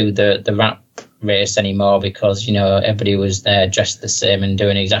couldn't do the rap race anymore because everybody was there dressed the same and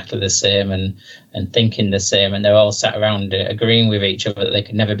doing exactly the same and thinking the same, and they're all sat around agreeing with each other that they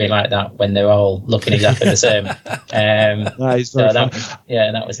could never be like that when they're all looking exactly the same. That was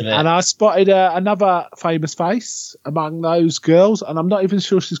a bit. And I spotted another famous face among those girls, and I'm not even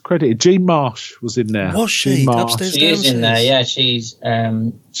sure she's credited. Jean Marsh was in there. Was she? Upstairs, she is in there. Yeah, she's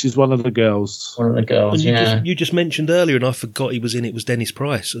one of the girls. One of the girls. And you just mentioned earlier, and I forgot he was in it. Was Dennis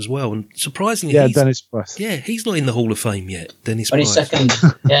Price as well? And surprisingly, Dennis Price. Yeah, he's not in the Hall of Fame yet. Dennis on Price. On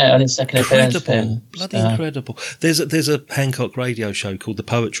his second appearance. Bloody incredible. There's a Hancock radio show called the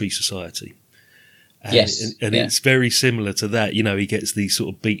Poetry Society. And it's very similar to that. He gets these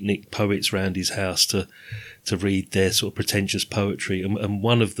sort of beatnik poets round his house to read their sort of pretentious poetry. And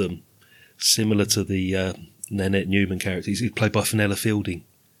one of them, similar to the Nanette Newman character, he's played by Fenella Fielding.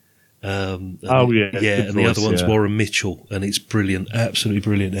 And the other one's Warren Mitchell, and it's brilliant, absolutely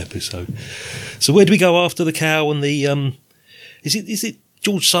brilliant episode. So where do we go after the cow and the is it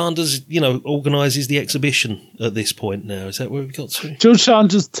George Sanders organises the exhibition at this point now? Is that where we got to? George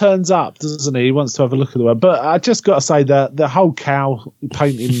Sanders turns up, doesn't he? He wants to have a look at the one. But I just got to say that the whole cow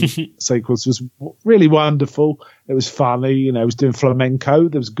painting sequence was really wonderful. It was funny, it was doing flamenco.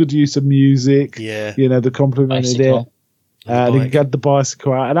 There was good use of music. Yeah. The complimented it. They got the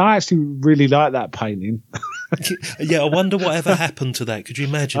bicycle out, and I actually really like that painting. I wonder whatever happened to that. Could you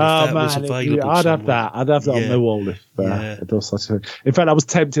imagine if that was available? I'd have that on the wall if it does such a thing. In fact, I was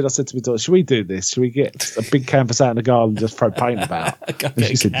tempted. I said to my daughter, "Should we do this? Should we get a big canvas out in the garden and just throw paint about?" And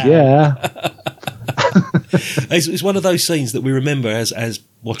she said, "Yeah." It's one of those scenes that we remember as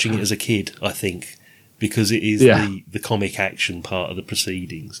watching it as a kid, I think, because it is the comic action part of the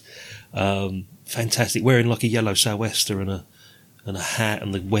proceedings. Fantastic, wearing like a yellow sou'wester and a hat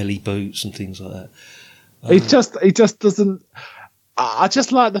and the welly boots and things like that. He just doesn't. I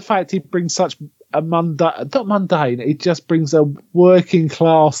just like the fact he brings such a not mundane. He just brings a working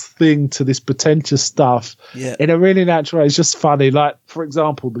class thing to this pretentious stuff in a really natural way. It's just funny. Like, for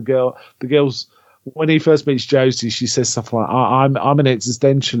example, the girls. When he first meets Josie, she says stuff like, I'm an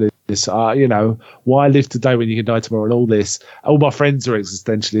existentialist. Why live today when you can die tomorrow and all this? All my friends are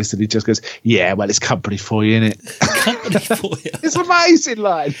existentialists. And he just goes, yeah, well, it's company for you, isn't it? Company for you. It's amazing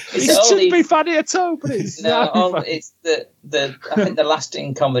line. It shouldn't be funny at all, but it's funny. It's I think the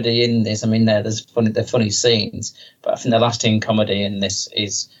lasting comedy in this, there's funny scenes, but I think the lasting comedy in this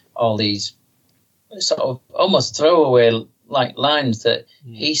is all these sort of almost throwaway like lines that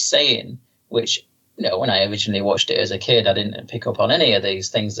he's saying, which, when I originally watched it as a kid, I didn't pick up on any of these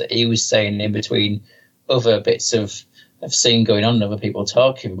things that he was saying in between other bits of scene going on and other people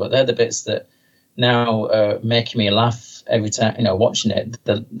talking. But they're the bits that now are making me laugh every time, watching it.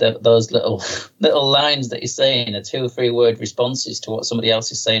 Those little lines that he's saying are 2 or 3 word responses to what somebody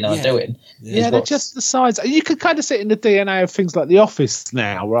else is saying or doing. Yeah, they're just the sides. You can kind of sit in the DNA of things like The Office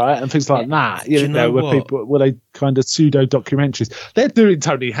now, right? And things like that. Where they kind of pseudo documentaries. They're doing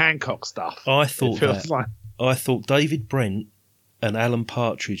Tony Hancock stuff. I thought David Brent and Alan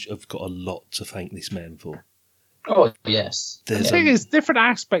Partridge have got a lot to thank this man for. Oh, yes. The thing is, different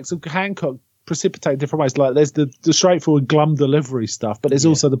aspects of Hancock precipitate different ways. Like there's the straightforward glum delivery stuff, but there's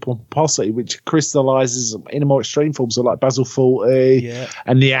also the pomposity which crystallizes in a more extreme form, so like Basil Fawlty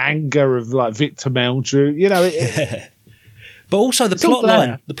and the anger of like Victor Meldrew. But also the plot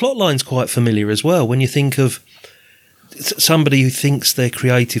line. The plot line's quite familiar as well. When you think of somebody who thinks they're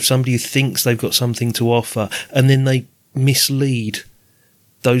creative, somebody who thinks they've got something to offer, and then they mislead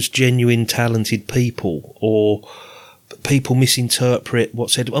those genuine talented people, or people misinterpret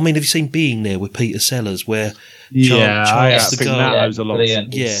what's said. Have you seen Being There with Peter Sellers, where Chance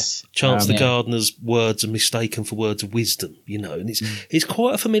the Gardener's words are mistaken for words of wisdom, and it's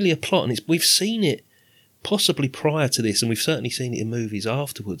quite a familiar plot, and we've seen it possibly prior to this, and we've certainly seen it in movies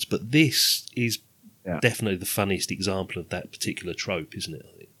afterwards, but this is definitely the funniest example of that particular trope, isn't it?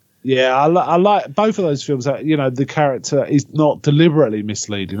 I think. Yeah, I like both of those films. The character is not deliberately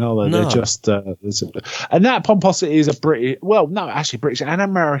misleading, are they? No. They're just, and that pomposity is a British and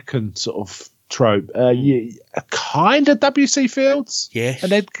American sort of trope. Kind of W.C. Fields, yes,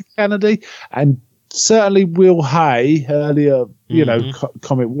 and Ed Kennedy, and certainly Will Hay earlier,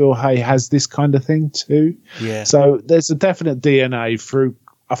 comic Will Hay has this kind of thing too. Yeah. So there's a definite DNA through,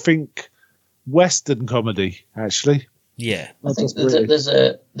 I think, Western comedy actually. Yeah. I think there's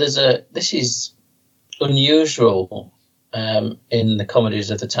a this is unusual in the comedies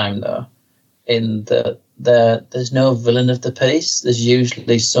of the time though, in that there's no villain of the piece. There's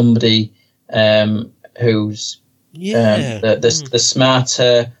usually somebody who's the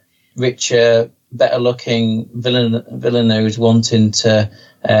smarter, richer, better looking villain who's wanting to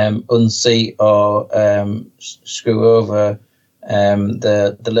unseat or screw over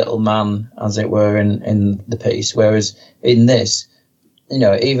the little man, as it were, in the piece. Whereas in this,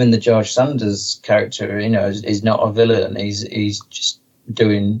 even the George Sanders character, is not a villain. He's just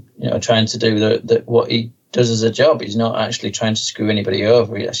doing, trying to do what he does as a job. He's not actually trying to screw anybody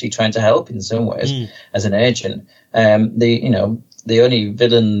over. He's actually trying to help in some ways as an agent. The only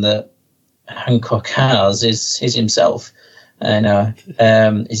villain that Hancock has is himself.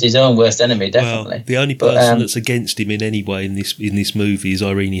 He's his own worst enemy, definitely. Well, the only person that's against him in any way in this movie is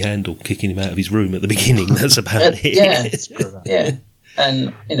Irene Handel kicking him out of his room at the beginning. That's about it. Yeah.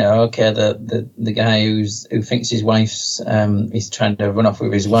 And the guy who thinks his wife's he's trying to run off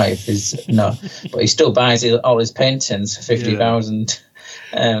with his wife is not, but he still buys all his paintings for $50,000.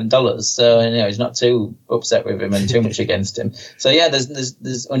 So he's not too upset with him and too much against him. So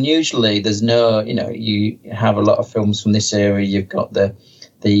there's unusually there's no, you have a lot of films from this era. You've got the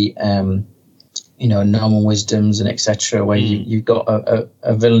Norman Wisdoms and etc. where you've got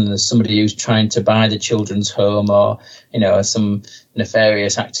a villain as somebody who's trying to buy the children's home or some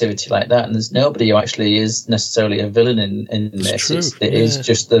nefarious activity like that, and there's nobody who actually is necessarily a villain in this. It is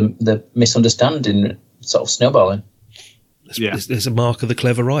just the misunderstanding sort of snowballing. There's a mark of the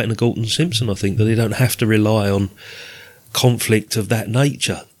clever writing of Galton Simpson, I think, that they don't have to rely on conflict of that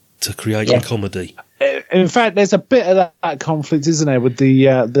nature to create a comedy. In fact, there's a bit of that conflict, isn't there, with the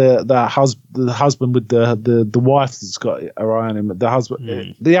husband with the wife that's got her eye on him. The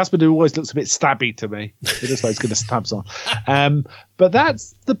husband who always looks a bit stabby to me. It looks like he's going to stab someone. But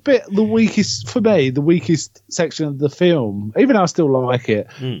that's the weakest for me, the weakest section of the film. Even though I still like it,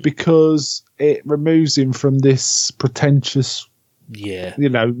 because it removes him from this pretentious,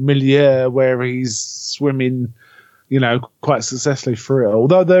 milieu where he's swimming, quite successfully through it.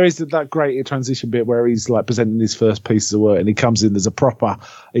 Although there is that great transition bit where he's like presenting his first piece of work and he comes in as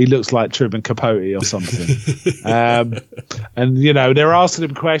he looks like Truman Capote or something. And, they're asking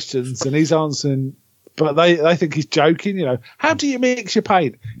him questions and he's answering, but they think he's joking, how do you mix your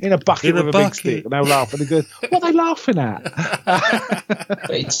paint? In a bucket with a big stick. And they'll laugh and he goes, what are they laughing at?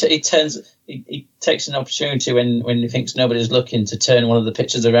 But he takes an opportunity when he thinks nobody's looking to turn one of the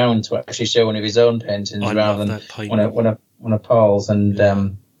pictures around to actually show one of his own paintings rather than one of Paul's. And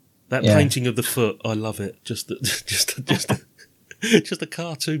that painting of the foot, I love it. Just a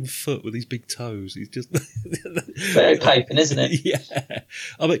cartoon foot with these big toes. He's just very piping, isn't it? Yeah.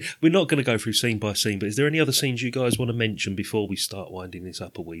 I mean, we're not going to go through scene by scene, but is there any other scenes you guys want to mention before we start winding this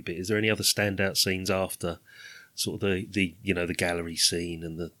up a wee bit? Is there any other standout scenes after sort of the gallery scene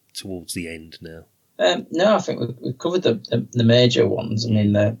and towards the end now? No, I think we've covered the major ones. I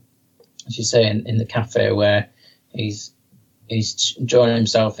mean, as you say, in the cafe where he's joining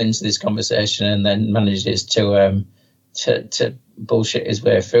himself into this conversation and then manages to bullshit his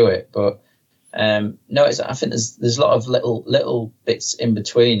way through it. But I think there's a lot of little bits in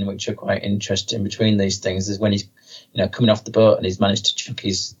between which are quite interesting between these things. There's when he's coming off the boat and he's managed to chuck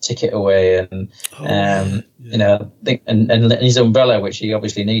his ticket away and and his umbrella, which he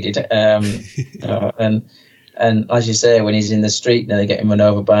obviously needed, and as you say, when he's in the street, they get him run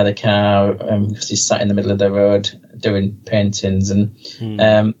over by the car because he's sat in the middle of the road doing paintings and.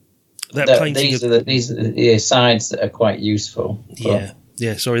 These are the sides that are quite useful.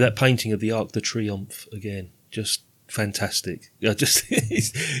 Sorry, that painting of the Arc de Triomphe again, just fantastic.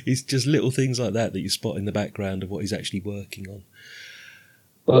 It's just little things like that you spot in the background of what he's actually working on.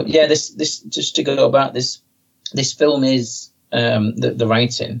 But this just to go about this film is the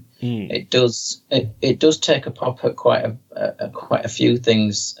writing. It does take a pop at quite a few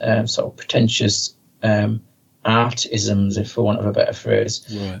things, sort of pretentious. Artisms, if for want of a better phrase,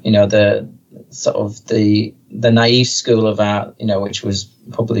 right. The sort of the naive school of art, which was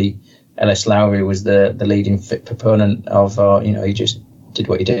probably L.S. Lowry was the leading proponent of, he just did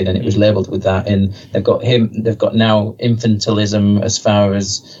what he did and it was labelled with that. And they've got now infantilism as far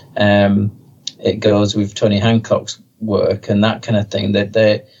as it goes with Tony Hancock's work and that kind of thing. That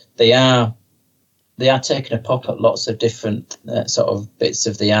they are taking a pop at lots of different sort of bits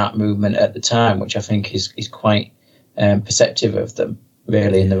of the art movement at the time, which I think is quite perceptive of them,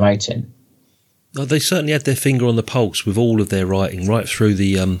 really, in the writing. They certainly had their finger on the pulse with all of their writing, right through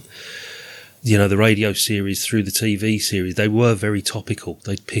the, the radio series, through the TV series. They were very topical.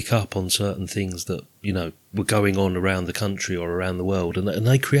 They'd pick up on certain things that, were going on around the country or around the world, and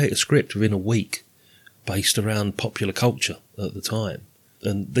they create a script within a week based around popular culture at the time.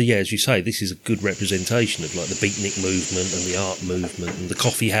 And as you say, this is a good representation of like the beatnik movement and the art movement and the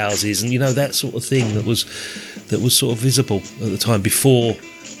coffee houses and that sort of thing that was sort of visible at the time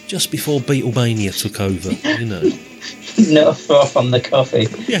just before Beatlemania took over. No froth on the coffee.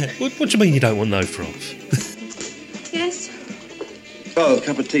 Yeah, what do you mean you don't want no froth? Yes? Oh, a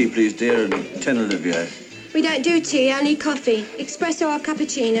cup of tea, please, dear, and 10 Olivier. We don't do tea, only coffee. Espresso or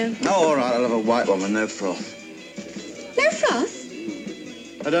cappuccino. Oh, all right, I'll have a white one with no froth. No froth?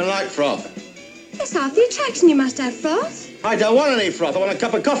 I don't like froth. That's half the attraction. You must have froth. I don't want any froth. I want a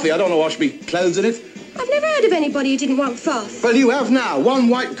cup of coffee. I don't want to wash me clothes in it. I've never heard of anybody who didn't want froth. Well, you have now. One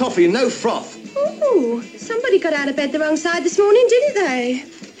white coffee, no froth. Ooh, somebody got out of bed the wrong side this morning, didn't they?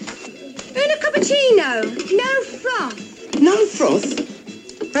 And a cappuccino. No froth. No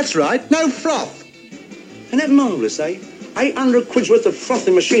froth? That's right, no froth. Isn't that marvellous, eh? 800 quid's worth of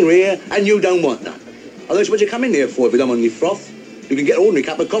frothing machinery here, and you don't want none. Otherwise, what you come in here for if you don't want any froth? You can get an ordinary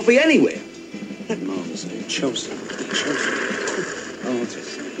cup of coffee anywhere. Isn't that marvellous, eh? Chelsea. Oh, what's it?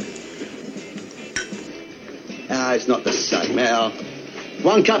 Ah, it's not the same, Al.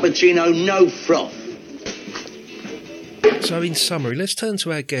 One cappuccino, no froth. So, in summary, let's turn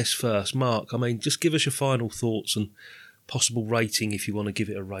to our guest first. Mark, just give us your final thoughts and possible rating if you want to give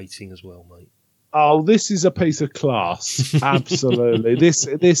it a rating as well, mate. Oh, this is a piece of class. Absolutely. This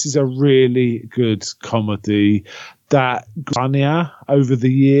is a really good comedy that funnier over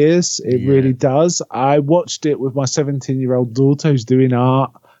the years. It really does. I watched it with my 17-year-old daughter who's doing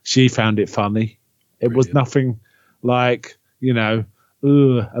art. She found it funny. It was nothing like,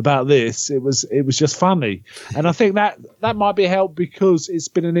 about this. It was just funny. And I think that might be helped because it's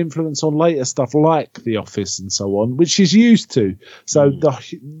been an influence on later stuff like The Office and so on, which she's used to. So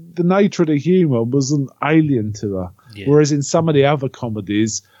the nature of the humour wasn't alien to her. Yeah. Whereas in some of the other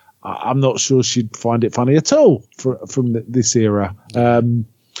comedies, I'm not sure she'd find it funny at all from this era.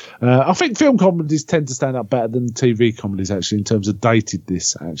 I think film comedies tend to stand up better than TV comedies, actually, in terms of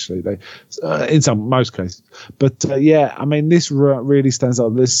datedness, actually. In most cases. But, this really stands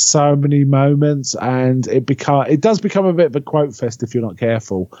up. There's so many moments, and it does become a bit of a quote fest if you're not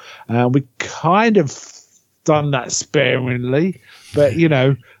careful. We kind of done that sparingly, but,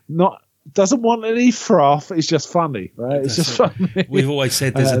 doesn't want any froth. It's just funny, right? It's just funny. We've always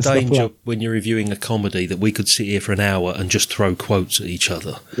said there's a danger when you're reviewing a comedy that we could sit here for an hour and just throw quotes at each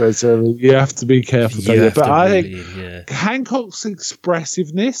other. So you have to be careful. But I think Hancock's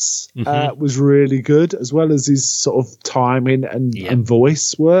expressiveness was really good, as well as his sort of timing and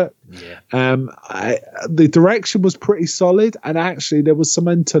voice work. Yeah. The direction was pretty solid, and actually there was some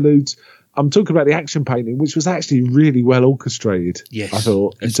interludes. I'm talking about the action painting, which was actually really well orchestrated. Yes, I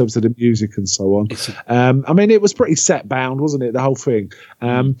thought in terms of the music and so on. It was pretty set bound, wasn't it? The whole thing.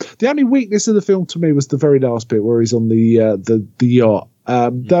 The only weakness of the film to me was the very last bit where he's on the yacht.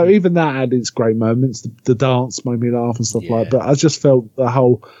 Though even that had its great moments. The dance made me laugh and stuff like that. But I just felt the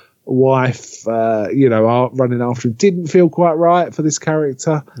whole wife, running after him didn't feel quite right for this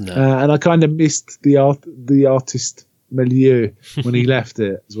character. No. And I kind of missed the artist milieu when he left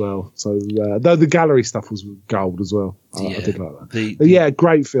it as well. So though the gallery stuff was gold as well, I did like that.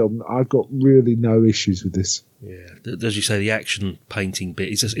 Great film. I've got really no issues with this. Yeah, as you say, the action painting bit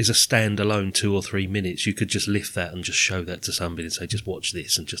is a standalone 2 or 3 minutes. You could just lift that and just show that to somebody and say, just watch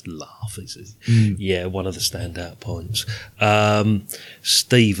this and just laugh. One of the standout points.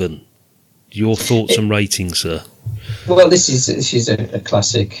 Stephen, your thoughts and ratings, sir? Well, this is a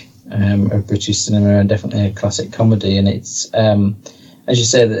classic of British cinema, and definitely a classic comedy, and it's as you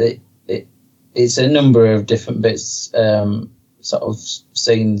say, that it's a number of different bits, sort of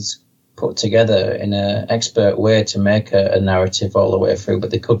scenes put together in an expert way to make a narrative all the way through,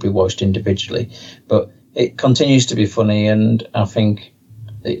 but they could be watched individually. But it continues to be funny, and I think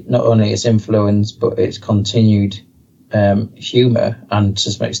not only its influence but its continued humour and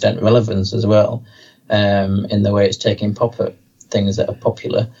to some extent relevance as well, in the way it's taking pop at things that are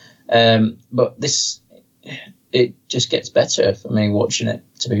popular. But it just gets better for me watching it,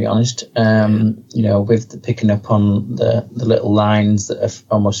 to be honest. With the picking up on the little lines that are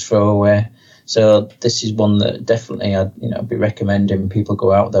almost throwaway. So this is one that definitely I'd be recommending people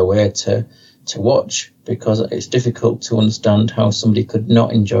go out their way to watch, because it's difficult to understand how somebody could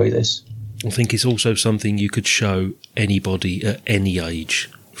not enjoy this. I think it's also something you could show anybody at any age,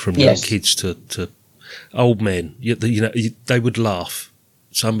 from young kids to old men. They would laugh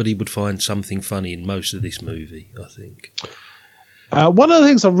somebody would find something funny in most of this movie, I think. One of the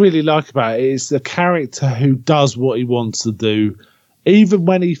things I really like about it is the character who does what he wants to do. Even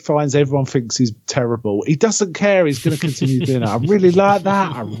when he finds everyone thinks he's terrible, he doesn't care. He's going to continue doing it. I really like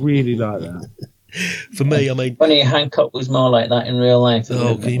that. For me, I mean... Funny, Hancock was more like that in real life. Can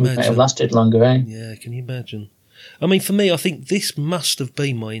you imagine? Might have lasted longer, eh? Yeah, can you imagine? I mean, for me, I think this must have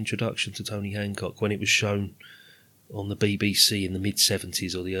been my introduction to Tony Hancock when it was shown on the BBC in the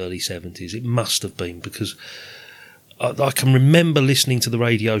mid-70s or the early 70s. It must have been, because I can remember listening to the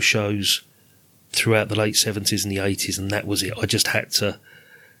radio shows throughout the late 70s and the 80s, and that was it. I just had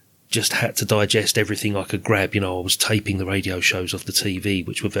to digest everything I could grab. I was taping the radio shows off the TV,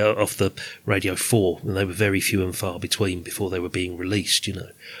 which were off the Radio 4, and they were very few and far between before they were being released,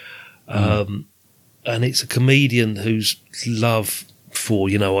 And it's a comedian whose love for,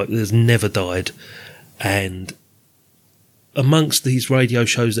 has never died. And amongst these radio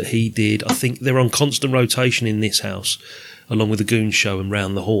shows that he did, I think they're on constant rotation in this house, along with the Goon Show and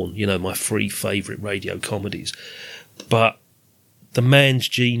Round the Horn, my three favourite radio comedies. But the man's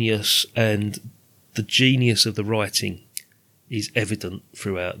genius and the genius of the writing is evident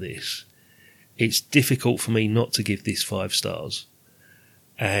throughout this. It's difficult for me not to give this 5 stars.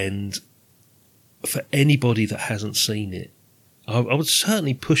 And for anybody that hasn't seen it, I would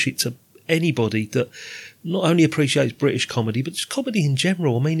certainly push it to anybody that not only appreciates British comedy, but just comedy in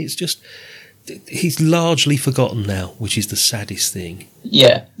general. I mean, it's just... he's largely forgotten now, which is the saddest thing.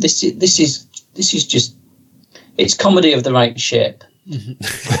 Yeah, this is just, it's comedy of the right shape.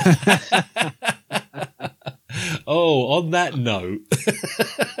 Oh, on that note,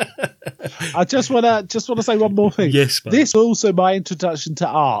 I just want to say one more thing. Yes, mate. This is also my introduction to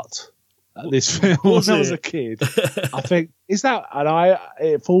art. This film when I was a kid, I think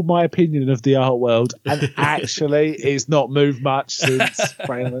it formed my opinion of the art world, and actually, it's not moved much since.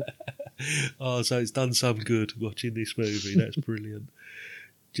 Oh, so it's done some good watching this movie. That's brilliant.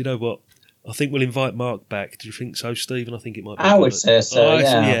 Do you know what? I think we'll invite Mark back. Do you think so, Stephen? I think it might be. I would say so,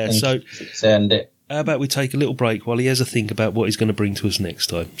 yeah. So it's earned it. How about we take a little break while he has a think about what he's going to bring to us next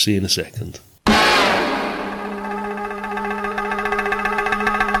time? See you in a second.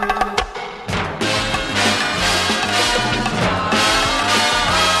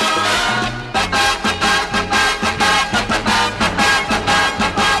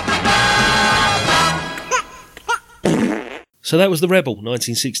 So that was The Rebel,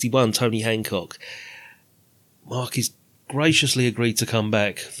 1961, Tony Hancock. Mark has graciously agreed to come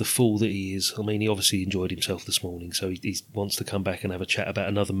back, the fool that he is. I mean, he obviously enjoyed himself this morning, so he wants to come back and have a chat about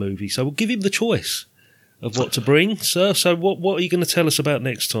another movie. So we'll give him the choice of what to bring, sir. So what are you going to tell us about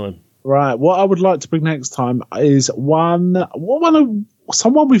next time? Right, what I would like to bring next time is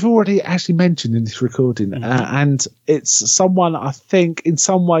someone we've already actually mentioned in this recording, and it's someone I think in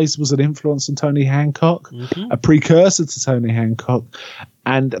some ways was an influence on Tony Hancock, a precursor to Tony Hancock,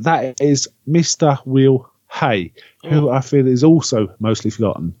 and that is Mr. Will Hay, who I feel is also mostly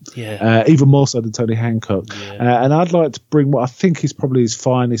forgotten, even more so than Tony Hancock. And I'd like to bring what I think is probably his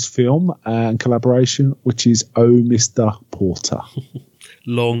finest film and collaboration, which is Oh, Mr. Porter.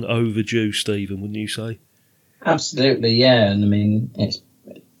 Long overdue, Stephen, wouldn't you say? Absolutely, yeah. And I mean, it's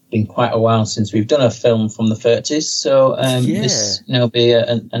been quite a while since we've done a film from the 30s, so this will be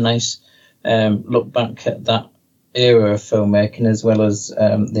a nice look back at that era of filmmaking as well as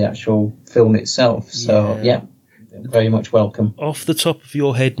the actual film itself. So, very much welcome. Off the top of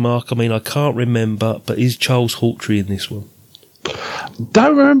your head, Mark, I mean, I can't remember, but is Charles Hawtrey in this one?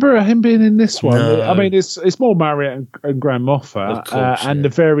 Don't remember him being in this one. No. I mean, it's more Marriott and Graham Moffat, course, and the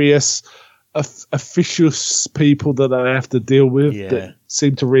various officious people that they have to deal with that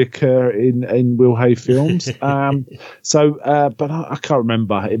seem to reoccur in Will Hay films. But I can't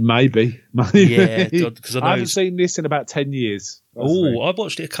remember. It may be. Yeah, because I haven't seen this in about 10 years. Oh, I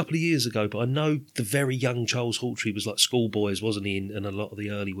watched it a couple of years ago, but I know the very young Charles Hawtrey was like Schoolboys, wasn't he, in a lot of the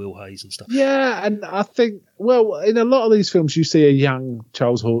early Will Hays and stuff. Yeah, and I think, well, in a lot of these films, you see a young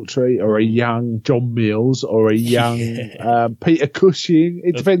Charles Hawtrey or a young John Mills or a young Peter Cushing.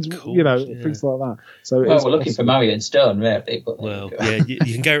 It depends, things like that. So we're looking for Marion Stone, really. But well,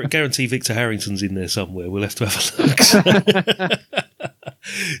 you can guarantee Victor Harrington's in there somewhere. We'll have to have a look.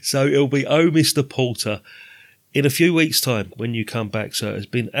 So it'll be Oh, Mr. Porter. In a few weeks' time, when you come back, sir, it's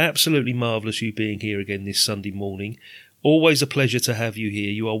been absolutely marvellous you being here again this Sunday morning. Always a pleasure to have you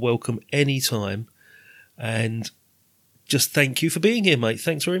here. You are welcome any time. And just thank you for being here, mate.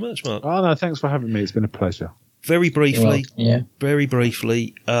 Thanks very much, Mark. Oh, no, thanks for having me. It's been a pleasure. Very briefly,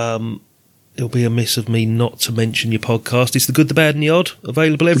 it It'll be amiss of me not to mention your podcast. It's The Good, the Bad and the Odd,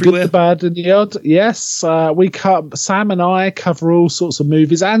 available everywhere. The Good, the Bad and the Odd, yes. Sam and I cover all sorts of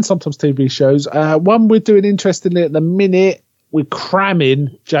movies and sometimes TV shows. One we're doing interestingly at the minute, we're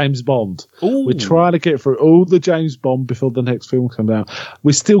cramming James Bond. Ooh. We're trying to get through all the James Bond before the next film comes out.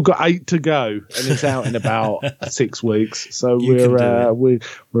 We've still got 8 to go, and it's out in about 6 weeks. So we're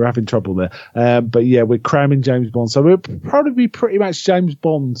having trouble there. But yeah, we're cramming James Bond. So we'll probably be pretty much James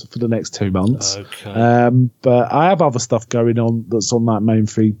Bond for the next 2 months. Okay. But I have other stuff going on that's on that main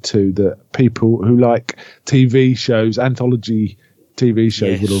feed too, that people who like TV shows, anthology TV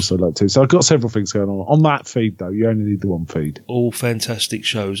shows would also like to. So I've got several things going on that feed, though. You only need the one feed. All fantastic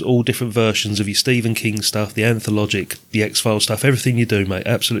shows, all different versions of your Stephen King stuff, the anthologic, the X-Files stuff, everything you do, mate.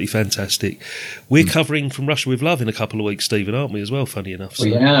 Absolutely fantastic. We're covering From Russia With Love in a couple of weeks, Stephen, aren't we, as well, funny enough? So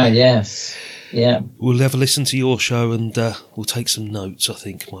we are, yes. Yeah. We'll have a listen to your show and we'll take some notes, I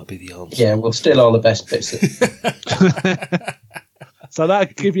think, might be the answer. Yeah, we'll steal all the best bits. So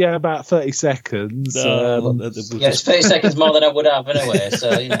that'll give you about 30 seconds. It's 30 seconds more than I would have anyway,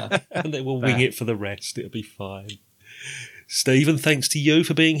 so, you know. And then we'll wing it for the rest. It'll be fine. Stephen, thanks to you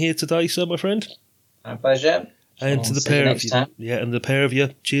for being here today, sir, my friend. My pleasure. And to the pair of you. Yeah, and the pair of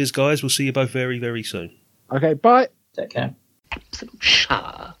you. Cheers, guys. We'll see you both very, very soon. Okay, bye. Take care. Absolute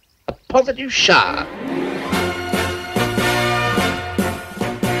shower. A positive shower.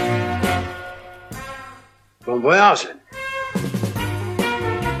 Bon voyage.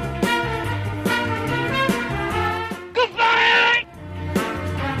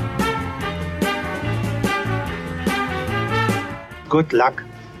 Good luck.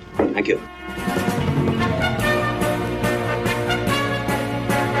 Thank you.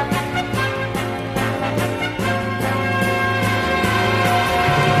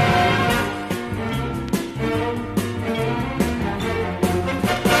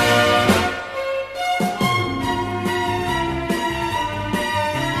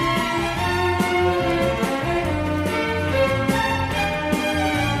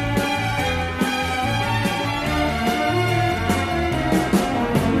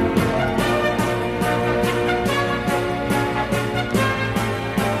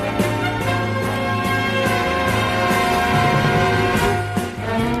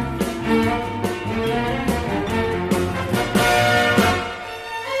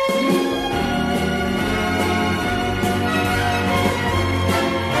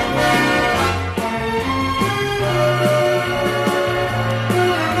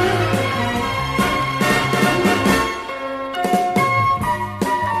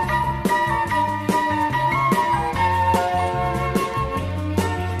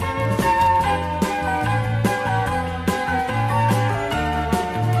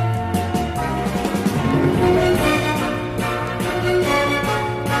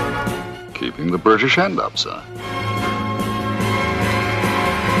 Keeping the British hand up, sir.